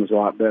football team was a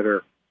lot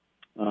better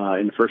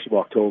in the first of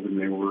October than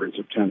they were in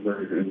September,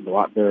 and a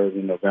lot better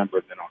in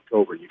November than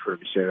October. You've heard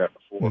me say that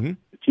before. Mm-hmm.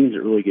 The teams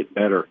that really get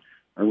better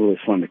are really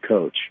fun to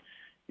coach.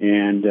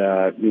 And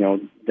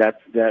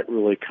that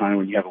really kind of,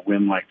 when you have a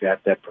win like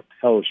that, that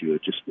propels you.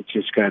 It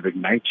just kind of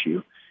ignites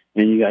you,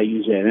 and you got to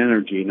use that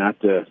energy not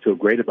to feel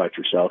great about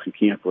yourself. You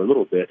can for a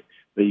little bit,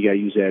 but you got to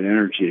use that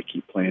energy to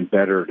keep playing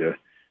better, to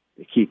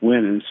keep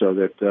winning, so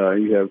that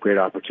you have great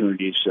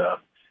opportunities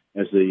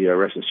as the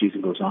rest of the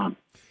season goes on.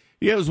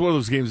 Yeah, it was one of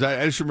those games.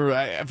 I just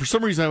remember, for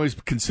some reason, I always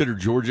considered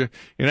Georgia,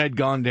 and I'd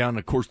gone down,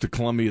 of course, to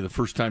Columbia the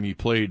first time you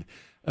played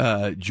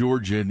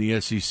Georgia in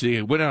the SEC.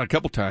 I went out a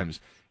couple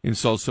times and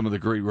saw some of the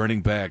great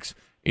running backs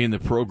in the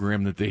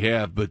program that they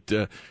have. But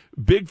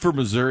big for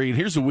Missouri. And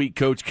here's a week,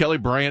 Coach Kelly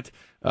Bryant.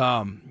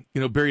 Barry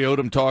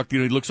Odom talked.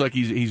 He looks like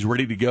he's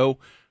ready to go.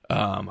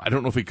 I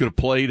don't know if he could have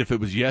played if it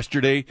was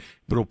yesterday,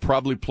 but he'll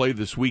probably play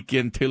this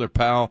weekend. Taylor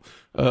Powell,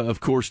 of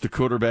course, the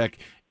quarterback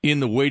in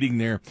the waiting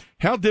there.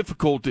 How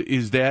difficult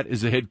is that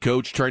as a head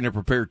coach trying to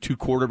prepare two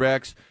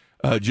quarterbacks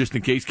just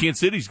in case? Kansas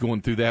City's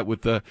going through that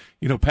with Pat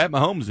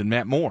Mahomes and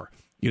Matt Moore.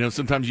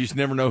 Sometimes you just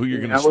never know who you're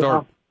going to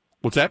start.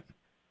 What's that?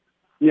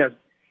 Yeah,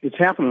 it's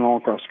happening all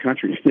across the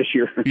country this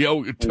year.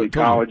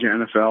 College,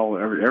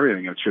 NFL,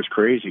 everything. It's just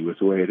crazy with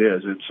the way it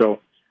is. And so,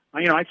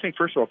 I think,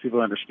 first of all,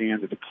 people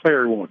understand that the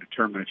player won't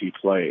determine if he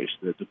plays.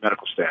 The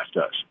medical staff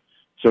does.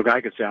 So a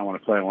guy could say, I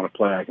want to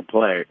play, I can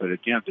play. But at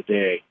the end of the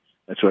day,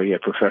 that's why you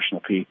have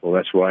professional people.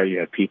 That's why you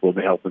have people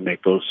to help them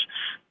make those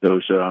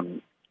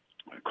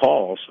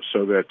calls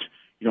so that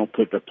you don't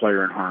put the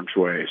player in harm's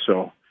way.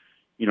 So,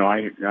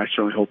 I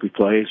certainly hope he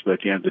plays, but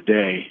at the end of the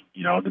day,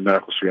 the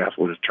medical staff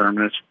will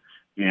determine it.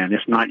 And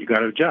if not, you got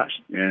to adjust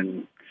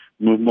and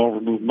move them over,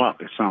 move them up.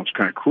 It sounds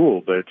kind of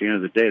cruel, but at the end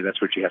of the day, that's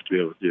what you have to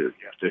be able to do.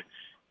 You have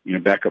to,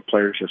 backup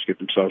players just get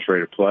themselves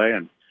ready to play.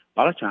 And a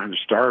lot of times,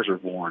 stars are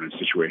born in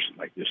situations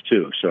like this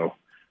too. So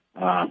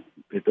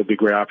it'll be a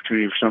great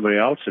opportunity for somebody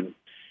else. And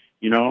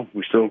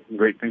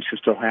great things can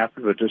still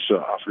happen, but this is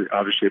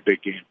obviously a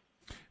big game.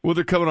 Well,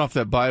 they're coming off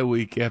that bye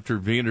week after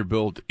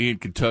Vanderbilt and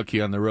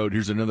Kentucky on the road.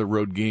 Here's another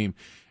road game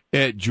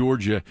at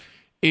Georgia.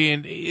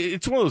 And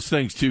it's one of those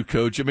things, too,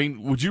 Coach. I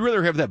mean, would you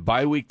rather have that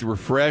bye week to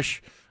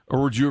refresh,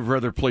 or would you have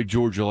rather played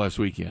Georgia last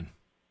weekend?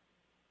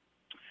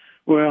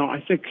 Well,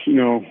 I think,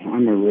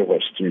 I'm a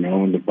realist,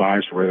 and the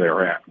byes where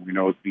they're at. We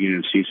know at the beginning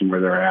of the season where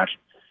they're at.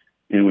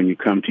 And when you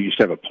come to, you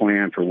just have a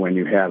plan for when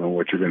you have and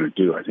what you're going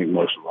to do. I think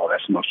most of all,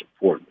 that's the most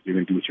important. What you're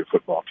going to do with your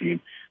football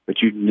team.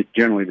 But you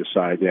generally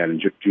decide that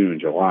in June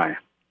and July.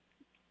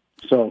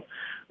 So,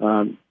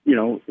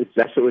 if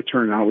that's what it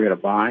turned out, we had a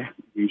bye.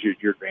 Use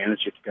your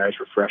advantage. Get the guys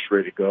refreshed,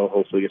 ready to go.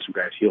 Hopefully get some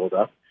guys healed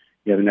up.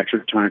 You have an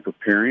extra time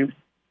preparing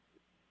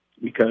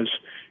because,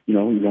 you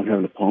don't have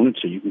an opponent,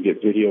 so you can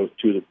get video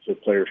to the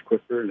players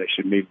quicker, and they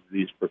should maybe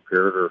be as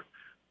prepared or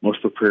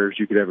most prepared as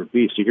you could ever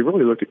be. So you can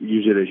really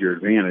use it as your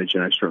advantage,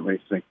 and I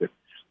certainly think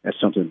that's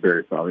something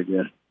Barry probably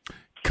did.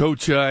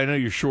 Coach, I know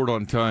you're short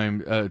on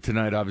time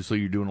tonight. Obviously,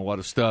 you're doing a lot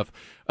of stuff.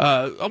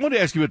 I want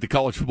to ask you about the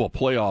college football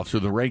playoffs, or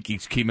the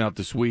rankings came out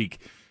this week.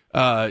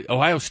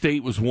 Ohio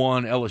State was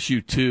 1,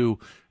 LSU 2,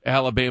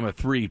 Alabama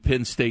 3,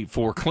 Penn State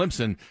 4.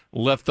 Clemson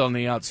left on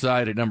the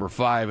outside at number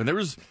 5. And there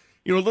was,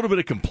 a little bit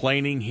of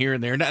complaining here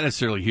and there, not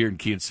necessarily here in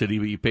Kansas City,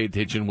 but you pay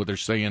attention to what they're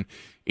saying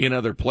in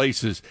other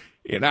places.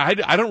 And I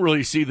don't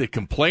really see the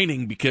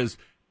complaining because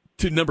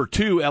to number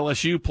 2,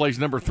 LSU plays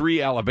number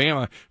 3,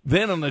 Alabama.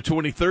 Then on the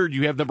 23rd,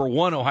 you have number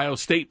 1, Ohio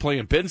State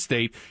playing Penn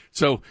State.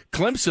 So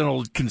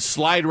Clemson can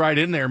slide right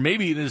in there,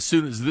 maybe even as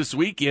soon as this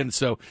weekend.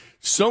 So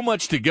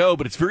much to go,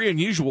 but it's very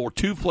unusual.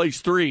 2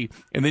 plays 3,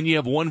 and then you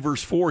have 1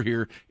 versus 4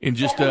 here in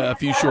just a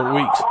few short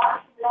weeks.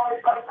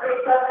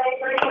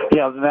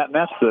 Yeah,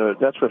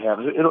 that's what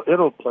happens.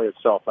 It'll play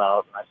itself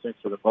out. And I think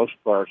for the most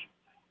part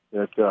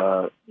that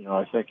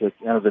I think at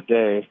the end of the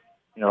day,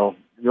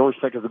 you always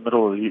think of the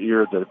middle of the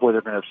year that, boy,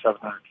 they're going to have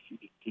 700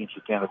 teams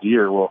at the end of the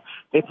year. Well,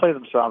 they play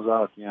themselves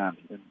out at the end,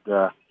 and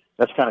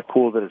that's kind of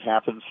cool that it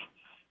happens.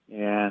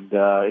 And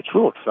it's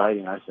real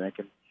exciting, I think.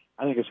 And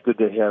I think it's good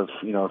to have,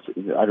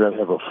 I'd rather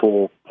have a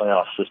full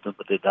playoff system,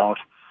 but they don't.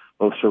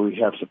 So we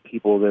have some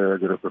people there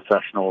that are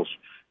professionals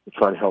to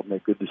try to help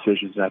make good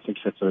decisions. And I think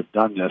since they've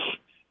done this,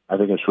 I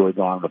think it's really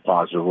gone in a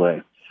positive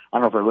way. I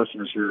don't know if our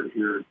listeners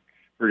heard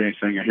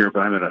anything I hear,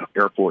 but I'm at an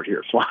airport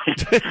here flying.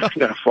 I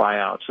got to fly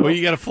out. So, well,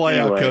 you got to fly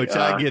out, Coach.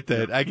 I get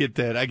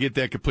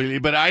that completely.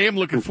 But I am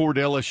looking forward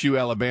to LSU,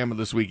 Alabama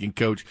this weekend,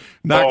 Coach.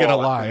 Not going to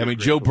lie. I mean,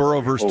 Joe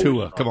Burrow versus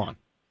Tua. Come on.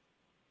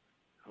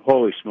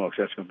 Holy smokes,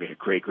 that's going to be a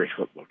great, great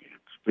football game.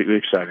 It's really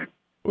exciting.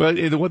 Well,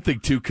 the one thing,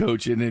 too,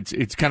 Coach, and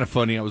it's kind of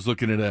funny, I was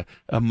looking at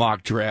a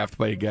mock draft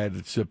by a guy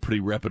that's pretty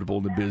reputable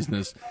in the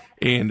business,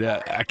 and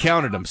I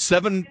counted them.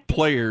 7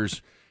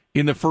 players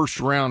in the first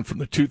round from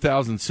the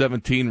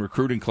 2017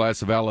 recruiting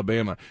class of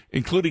Alabama,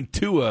 including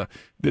Tua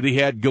that he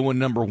had going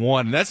number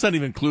 1. And that's not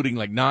even including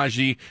like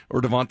Najee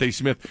or Devontae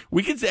Smith.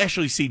 We can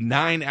actually see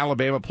 9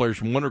 Alabama players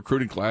from one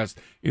recruiting class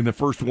in the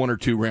first 1 or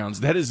 2 rounds.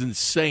 That is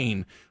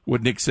insane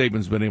what Nick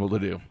Saban's been able to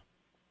do.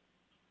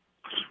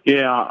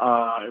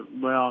 Yeah,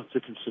 well, it's a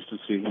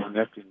consistency.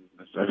 Nick,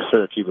 I've said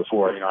it to you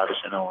before,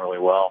 obviously I know him really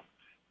well.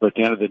 But at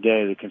the end of the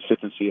day, the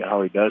consistency of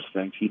how he does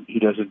things, he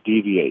doesn't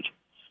deviate.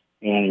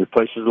 And he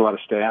replaces a lot of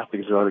staff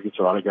because he gets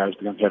a lot of guys to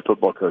become head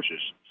football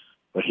coaches.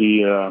 But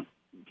he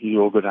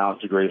will go down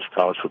as the greatest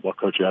college football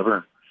coach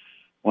ever.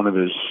 One of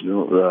his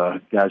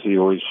guys he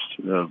always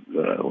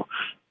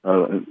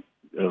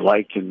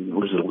liked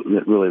and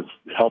really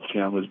helped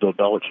him was Bill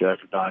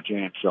Belichick and Don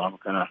James. So I'm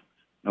kind of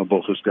know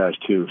both those guys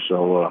too.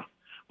 So,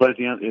 but at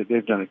the end,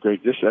 they've done a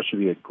great. That should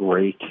be a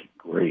great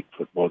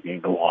football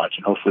game to watch,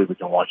 and hopefully we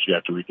can watch it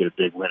after we get a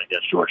big win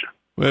against Georgia.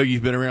 Well,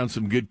 you've been around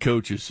some good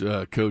coaches,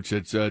 Coach.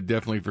 That's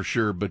definitely for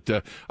sure.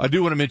 But I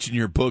do want to mention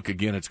your book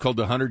again. It's called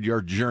The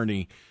 100-Yard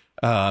Journey.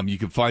 You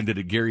can find it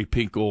at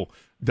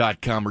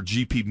GaryPinkel.com or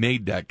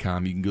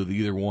GPMade.com. You can go to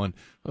either one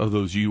of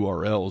those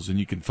URLs, and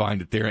you can find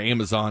it there.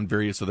 Amazon,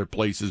 various other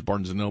places,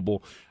 Barnes &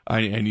 Noble.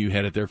 I knew you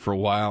had it there for a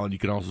while, and you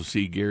can also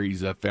see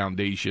Gary's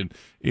foundation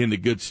in the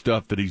good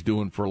stuff that he's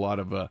doing for a lot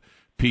of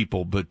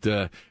people. But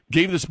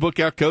gave this book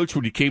out, Coach,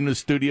 when you came to the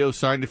studio,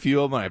 signed a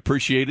few of them. I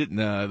appreciate it, and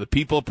the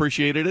people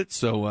appreciated it.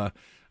 So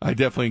I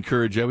definitely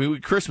encourage you. I mean,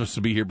 Christmas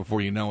will be here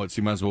before you know it, so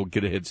you might as well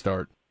get a head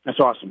start. That's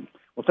awesome.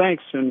 Well,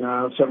 thanks, and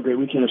let's have a great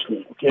weekend this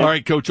week. Okay? All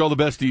right, Coach, all the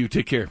best to you.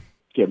 Take care.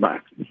 Okay, bye.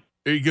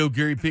 There you go,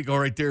 Gary Pinkel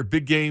right there.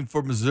 Big game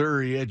for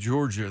Missouri at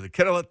Georgia. They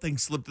kind of let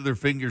things slip through their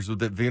fingers with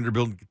that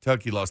Vanderbilt and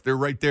Kentucky loss. They're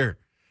right there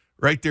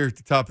at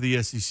the top of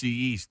the SEC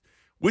East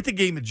with the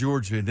game at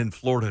Georgia and then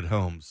Florida at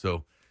home.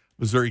 So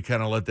Missouri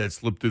kind of let that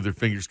slip through their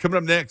fingers. Coming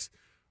up next,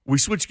 we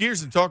switch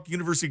gears and talk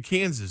University of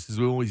Kansas, as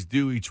we always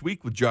do each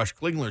week with Josh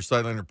Klingler,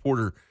 sideline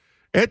reporter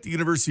at the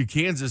University of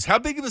Kansas. How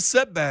big of a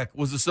setback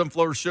was the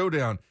Sunflower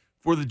Showdown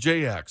for the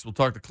Jayhawks? We'll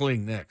talk to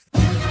Kling next.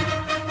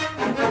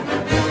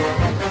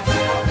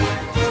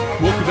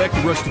 Welcome back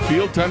to Rush the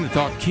Field. Time to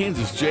talk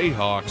Kansas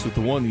Jayhawks with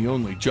the one, the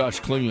only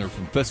Josh Klingler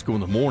from Fesco in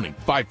the Morning,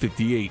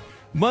 5:58,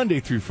 Monday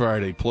through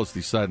Friday, plus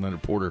the sideline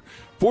reporter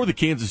for the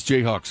Kansas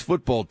Jayhawks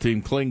football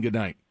team. Kling, good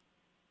night.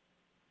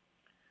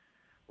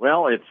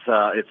 Well, it's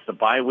the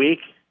bye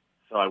week,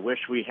 so I wish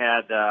we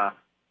had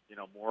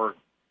more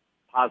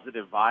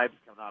positive vibes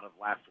coming out of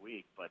last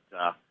week, but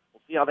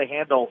we'll see how they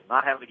handle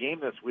not having the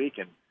game this week,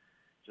 and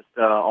just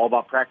all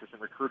about practice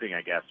and recruiting,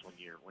 I guess, when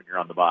you're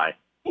on the bye.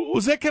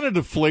 Was that kind of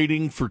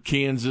deflating for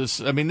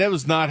Kansas? I mean, that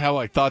was not how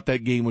I thought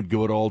that game would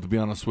go at all, to be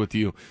honest with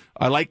you.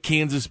 I like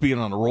Kansas being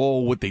on a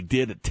roll, what they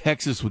did at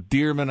Texas with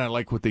Dearman. I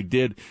like what they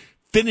did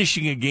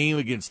finishing a game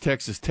against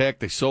Texas Tech.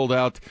 They sold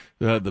out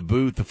the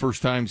booth the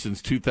first time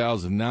since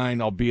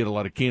 2009, albeit a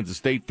lot of Kansas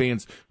State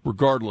fans,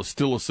 regardless,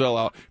 still a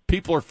sellout.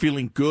 People are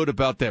feeling good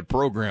about that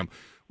program.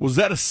 Was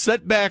that a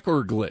setback or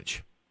a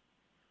glitch?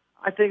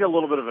 I think a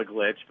little bit of a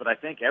glitch, but I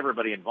think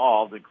everybody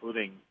involved,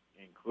 including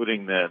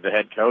the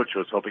head coach,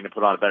 was hoping to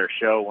put on a better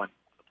show when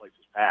the place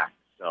was packed.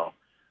 So,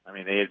 I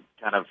mean, they had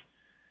kind of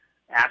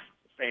asked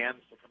fans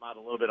to come out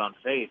a little bit on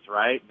faith,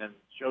 right, and then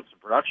showed some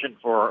production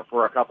for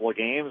a couple of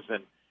games,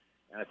 and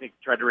I think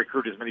tried to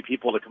recruit as many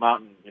people to come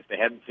out, and if they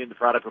hadn't seen the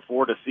product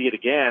before, to see it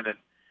again, and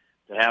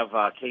to have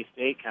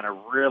K-State kind of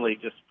really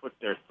just put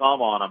their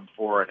thumb on them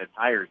for an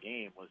entire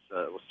game was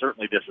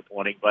certainly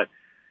disappointing. But,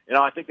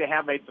 I think they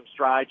have made some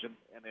strides, and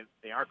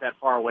they aren't that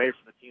far away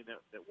from the team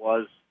that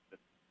was the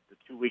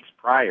 2 weeks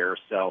prior.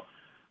 So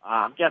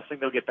I'm guessing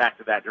they'll get back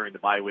to that during the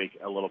bye week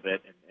a little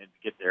bit and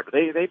get there. But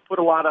they put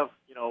a lot of,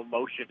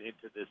 motion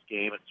into this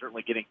game, and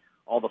certainly getting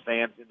all the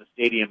fans in the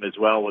stadium as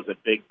well was a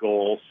big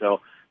goal.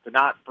 So to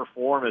not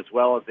perform as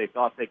well as they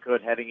thought they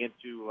could heading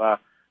into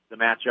the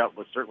matchup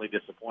was certainly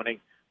disappointing.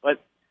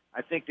 But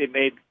I think they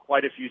made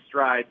quite a few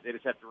strides. They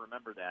just have to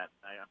remember that.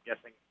 I'm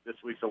guessing this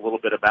week's a little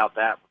bit about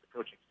that with the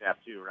coaching staff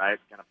too, right?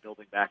 Kind of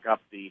building back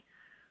up the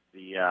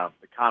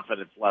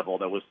confidence level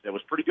that was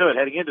pretty good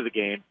heading into the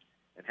game,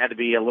 and had to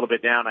be a little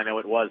bit down. I know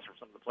it was from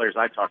some of the players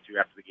I talked to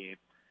after the game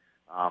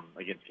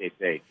against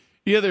K-State.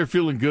 Yeah, they're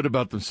feeling good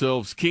about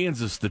themselves.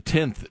 Kansas, the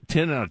 10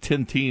 out of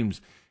 10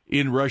 teams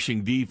in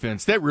rushing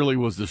defense. That really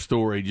was the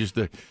story.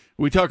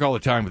 We talk all the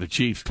time with the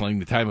Chiefs claiming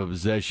the time of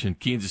possession.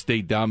 Kansas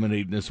State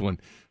dominating this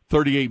one,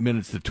 38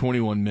 minutes to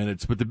 21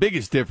 minutes. But the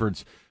biggest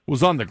difference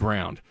was on the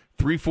ground.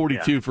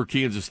 342 for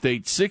Kansas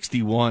State,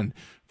 61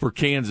 for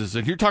Kansas.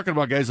 And you're talking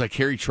about guys like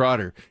Harry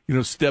Trotter,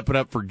 stepping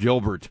up for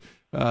Gilbert,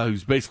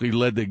 who's basically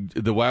led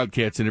the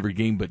Wildcats in every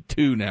game but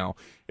two now.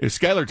 Is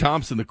Skylar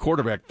Thompson, the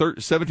quarterback,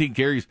 17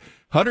 carries,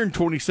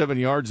 127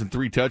 yards and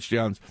 3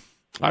 touchdowns.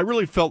 I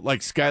really felt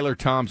like Skylar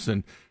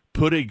Thompson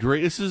put a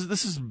great – this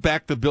is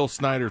back to Bill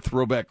Snyder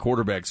throwback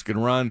quarterbacks. Can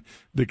run,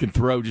 they can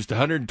throw, just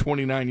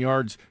 129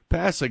 yards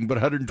passing, but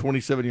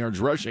 127 yards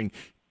rushing.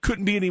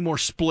 Couldn't be any more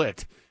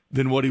split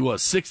than what he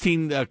was.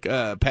 16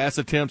 pass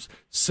attempts,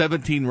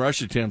 17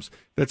 rush attempts.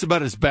 That's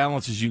about as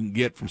balanced as you can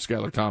get from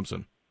Skylar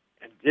Thompson.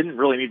 And didn't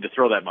really need to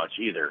throw that much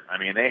either. I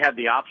mean, they had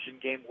the option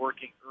game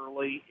working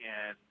early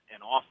and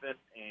often,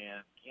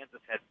 and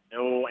Kansas had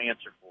no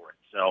answer for it.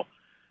 So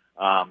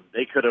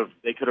they could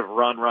have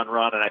run,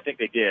 and I think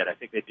they did. I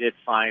think they did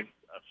find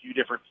a few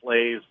different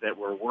plays that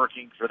were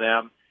working for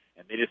them,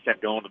 and they just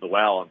kept going to the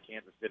well, and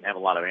Kansas didn't have a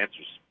lot of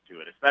answers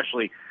to it,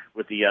 especially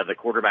with the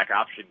quarterback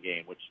option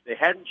game, which they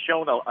hadn't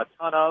shown a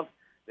ton of.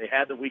 They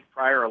had the week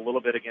prior a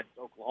little bit against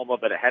Oklahoma,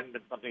 but it hadn't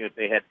been something that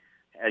they had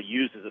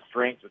used as a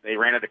strength. But they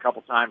ran it a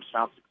couple times,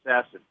 found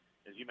success, and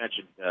as you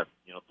mentioned,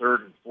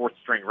 third and fourth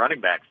string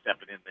running backs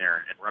stepping in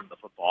there and running the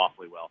football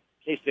awfully well.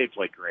 K-State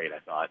played great, I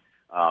thought,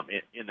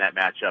 in that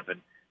matchup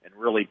and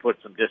really put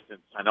some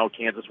distance. I know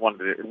Kansas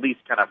wanted to at least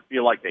kind of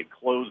feel like they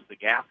closed the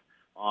gap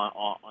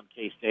on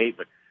K-State,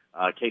 but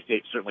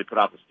K-State certainly put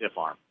out the stiff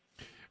arm.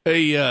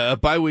 A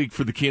bye week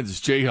for the Kansas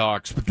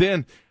Jayhawks, but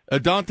then a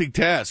daunting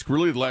task.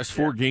 Really, the last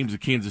 4 games of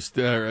Kansas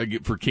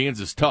for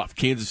Kansas tough.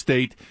 Kansas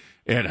State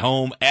at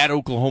home, at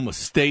Oklahoma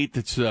State,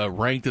 that's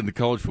ranked in the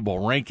college football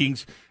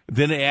rankings.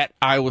 Then at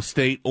Iowa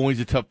State, always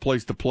a tough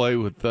place to play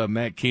with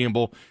Matt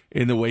Campbell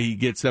in the way he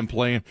gets them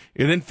playing.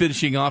 And then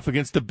finishing off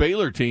against the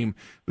Baylor team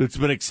that's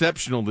been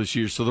exceptional this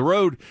year. So the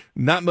road,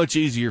 not much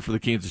easier for the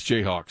Kansas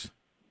Jayhawks.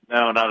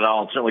 No, not at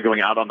all. Certainly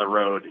going out on the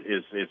road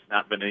it's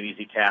not been an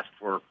easy task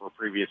for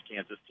previous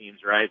Kansas teams,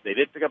 right? They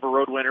did pick up a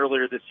road win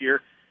earlier this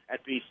year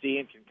at BC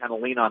and can kind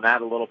of lean on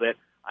that a little bit.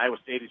 Iowa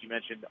State, as you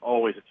mentioned,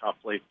 always a tough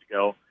place to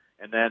go.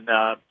 And then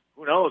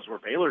who knows where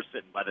Baylor's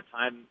sitting by the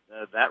time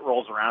that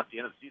rolls around at the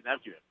end of the season. That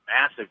would be a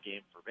massive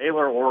game for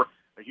Baylor, or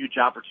a huge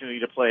opportunity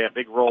to play a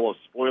big role of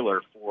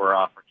spoiler for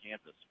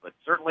Kansas. But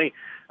certainly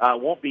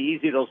won't be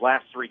easy those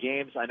last three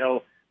games. I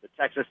know the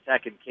Texas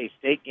Tech and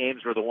K-State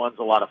games were the ones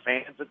a lot of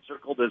fans had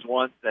circled as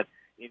ones that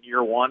in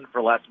year one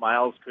for Les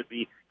Miles could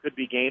be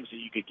games that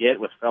you could get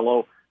with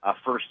fellow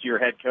first-year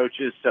head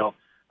coaches. So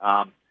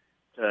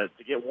to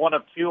get one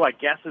of two, I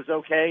guess, is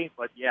okay.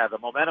 But, yeah, the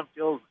momentum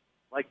feels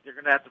like they're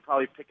going to have to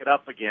probably pick it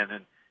up again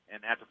and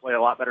have to play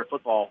a lot better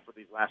football for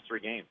these last three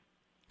games.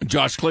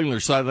 Josh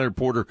Klingler, sideline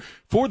reporter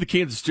for the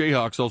Kansas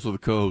Jayhawks, also the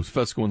co-host,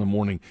 Fesco in the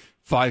Morning,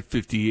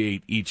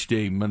 5:58 each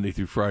day, Monday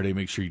through Friday.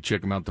 Make sure you check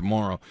them out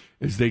tomorrow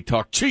as they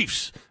talk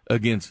Chiefs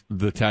against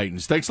the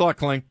Titans. Thanks a lot,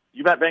 Kling.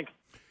 You bet, Bink.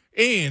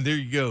 And there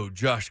you go,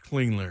 Josh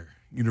Klingler,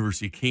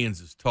 University of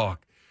Kansas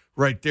talk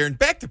right there. And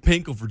back to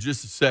Pinkel for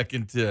just a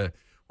second.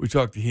 We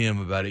talked to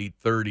him about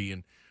 8:30.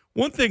 And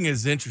one thing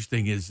is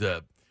interesting is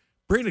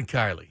Brandon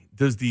Kiley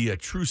does the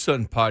True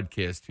Sun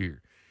podcast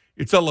here.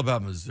 It's all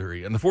about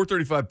Missouri. On the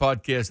 435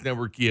 Podcast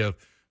Network, you have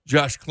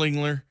Josh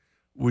Klingler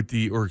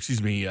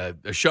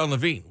Sean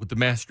Levine with the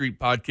Mass Street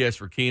Podcast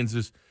for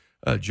Kansas,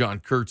 John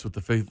Kurtz with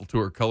the Faithful to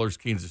Our Colors,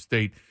 Kansas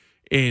State,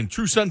 and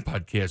True Sun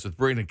Podcast with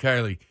Brandon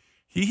Kiley.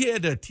 He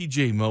had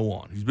TJ Moe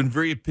on. He's been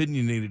very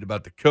opinionated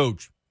about the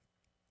coach,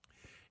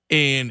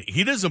 and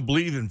he doesn't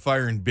believe in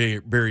firing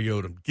Barry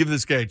Odom. Give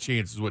this guy a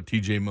chance is what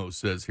TJ Moe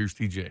says. Here's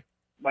TJ.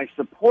 My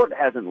support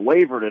hasn't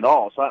wavered at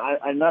all, so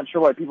I'm not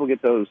sure why people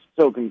get those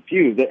so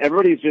confused.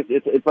 Everybody's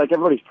it's like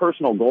everybody's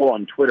personal goal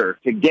on Twitter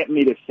to get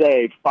me to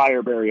say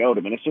fire Barry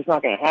Odom, and it's just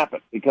not going to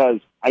happen because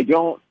I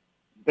don't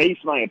base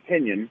my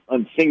opinion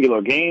on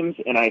singular games,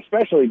 and I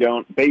especially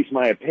don't base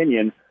my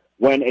opinion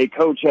when a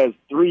coach has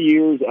 3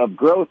 years of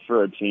growth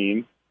for a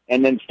team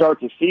and then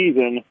starts a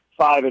season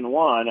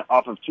 5-1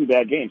 off of 2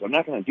 bad games. I'm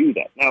not going to do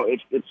that. Now,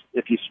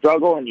 if you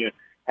struggle and you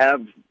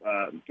have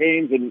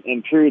games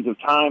in periods of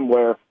time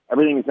where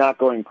everything is not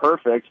going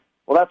perfect,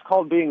 well, that's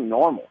called being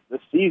normal.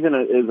 This season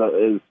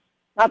is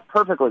not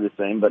perfectly the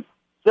same, but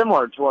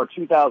similar to our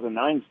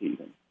 2009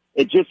 season.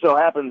 It just so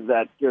happens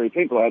that Gary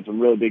Pinkel had some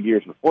really big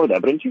years before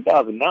that. But in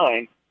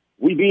 2009,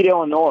 we beat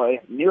Illinois,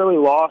 nearly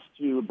lost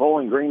to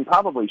Bowling Green,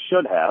 probably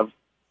should have,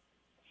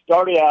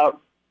 started out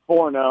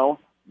 4-0,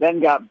 then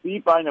got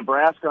beat by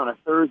Nebraska on a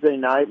Thursday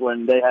night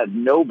when they had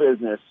no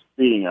business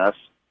beating us,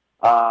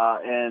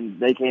 and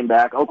they came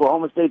back.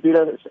 Oklahoma State beat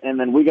us, and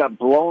then we got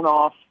blown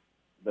off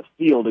the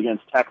field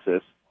against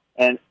Texas,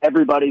 and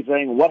everybody's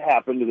saying, what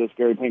happened to this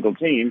Gary Pinkel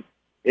team?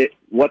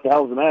 What the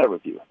hell's the matter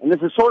with you? And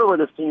this is sort of where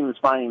this team is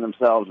finding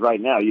themselves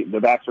right now.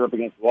 Their backs are up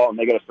against the wall, and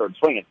they got to start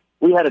swinging.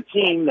 We had a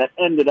team that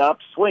ended up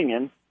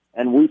swinging,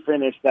 and we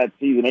finished that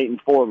season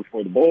 8-4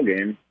 before the bowl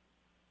game.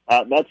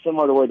 That's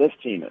similar to where this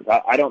team is.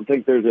 I don't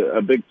think there's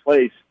a big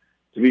place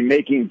to be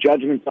making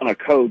judgments on a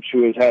coach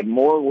who has had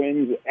more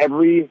wins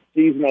every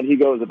season that he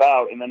goes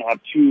about and then have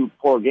 2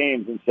 poor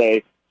games and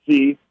say,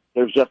 see,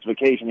 there's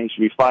justification. He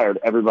should be fired.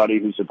 Everybody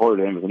who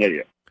supported him is an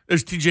idiot.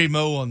 There's TJ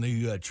Moe on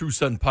the True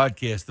Sun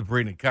Podcast, the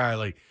Brandon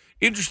Kiley.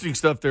 Interesting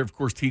stuff there. Of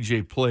course,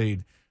 TJ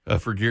played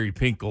for Gary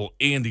Pinkel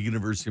and the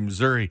University of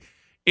Missouri.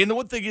 And the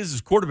one thing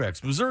is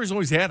quarterbacks. Missouri's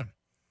always had them.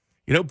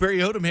 You know, Barry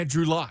Odom had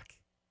Drew Lock.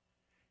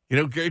 You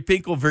know, Gary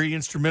Pinkel, very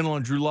instrumental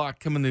on Drew Lock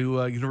coming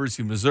to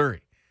University of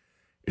Missouri.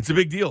 It's a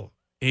big deal.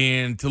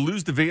 And to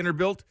lose to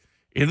Vanderbilt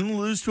and then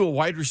lose to a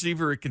wide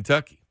receiver at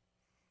Kentucky.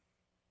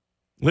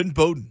 Lynn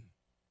Bowden.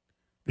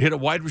 They had a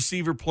wide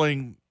receiver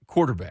playing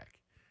quarterback.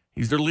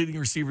 He's their leading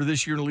receiver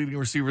this year and leading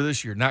receiver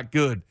this year. Not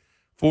good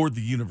for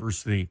the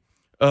University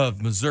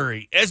of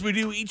Missouri. As we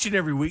do each and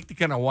every week to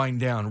kind of wind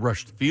down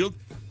Rush the Field.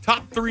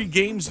 Top 3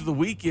 games of the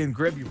weekend.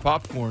 Grab your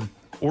popcorn.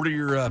 Order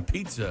your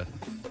pizza.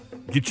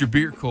 Get your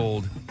beer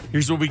cold.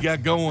 Here's what we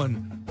got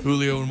going,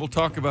 Julio, and we'll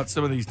talk about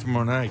some of these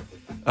tomorrow night.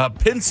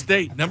 Penn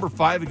State, number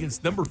 5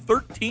 against number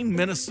 13,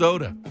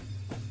 Minnesota.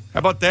 How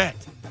about that?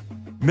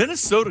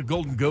 Minnesota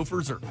Golden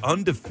Gophers are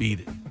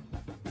undefeated.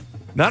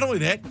 Not only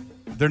that,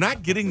 they're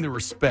not getting the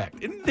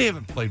respect. And they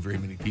haven't played very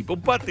many people,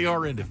 but they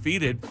are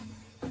undefeated.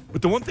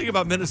 But the one thing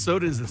about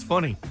Minnesota is it's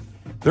funny.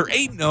 They're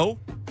 8-0.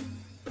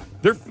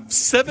 They're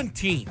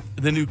 17th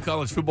in the new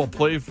college football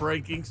playoff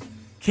rankings.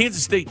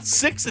 Kansas State,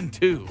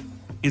 6-2,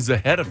 is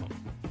ahead of them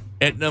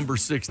at number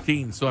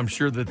 16. So I'm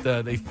sure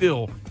that they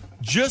feel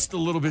just a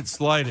little bit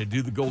slighted,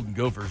 do the Golden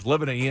Gophers.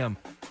 11 a.m.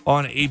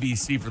 on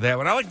ABC for that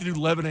one. I like to do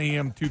 11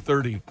 a.m.,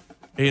 2:30,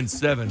 and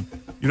 7.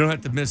 You don't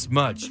have to miss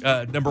much.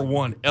 Number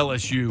 1,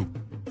 LSU,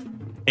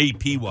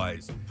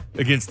 AP-wise,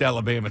 against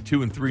Alabama,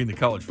 2-3 in the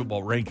college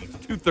football rankings.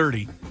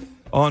 2:30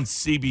 on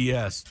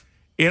CBS.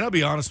 And I'll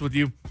be honest with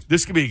you,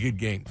 This could be a good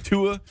game.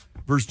 Tua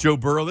versus Joe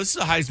Burrow. This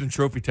is a Heisman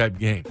Trophy type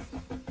game.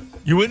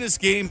 You win this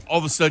game, all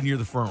of a sudden you're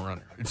the front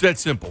runner. It's that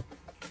simple.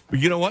 But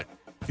you know what?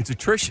 It's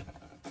attrition.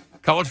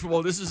 College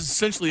football, this is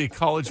essentially a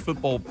college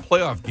football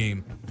playoff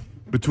game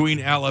between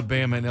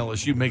Alabama and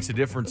LSU. Makes a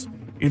difference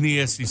in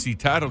the SEC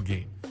title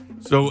game.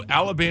 So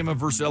Alabama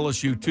versus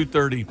LSU,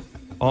 2:30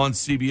 on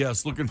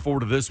CBS. Looking forward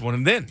to this one.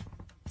 And then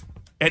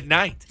at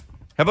night,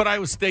 how about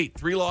Iowa State?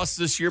 3 losses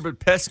this year, but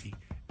pesky.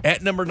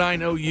 At number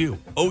 9, OU.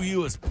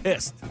 OU is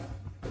pissed.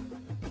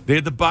 They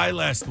had the bye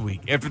last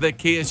week. After that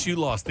KSU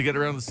loss, they got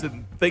around to sit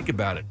and think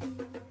about it.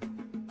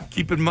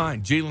 Keep in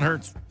mind, Jalen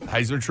Hurts,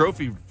 Heisman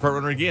Trophy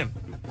frontrunner again.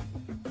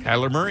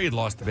 Kyler Murray had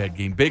lost a bad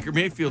game. Baker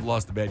Mayfield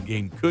lost a bad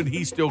game. Could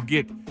he still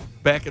get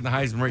back in the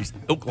Heisman race?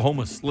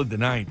 Oklahoma slid to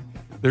 9th.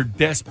 They're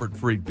desperate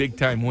for a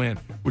big-time win,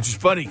 which is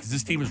funny because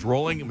this team is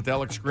rolling, and with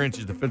Alex Grinch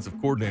as defensive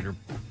coordinator,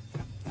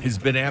 has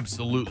been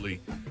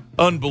absolutely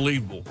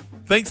unbelievable.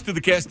 Thanks to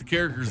the cast of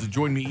characters that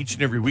join me each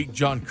and every week.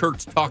 John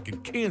Kurtz talking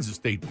Kansas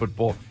State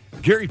football.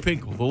 Gary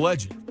Pinkel, the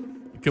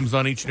legend, he comes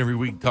on each and every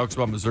week, talks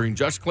about Missouri. And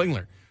Josh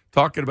Klingler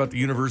talking about the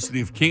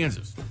University of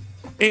Kansas.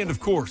 And,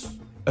 of course,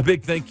 a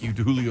big thank you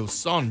to Julio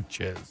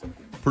Sanchez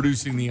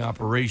producing the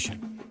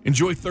operation.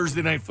 Enjoy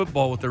Thursday Night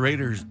Football with the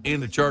Raiders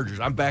and the Chargers.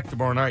 I'm back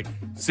tomorrow night,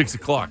 6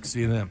 o'clock.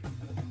 See you then.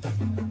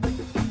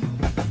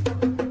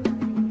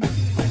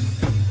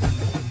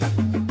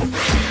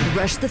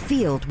 Rush the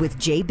Field with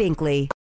Jay Binkley.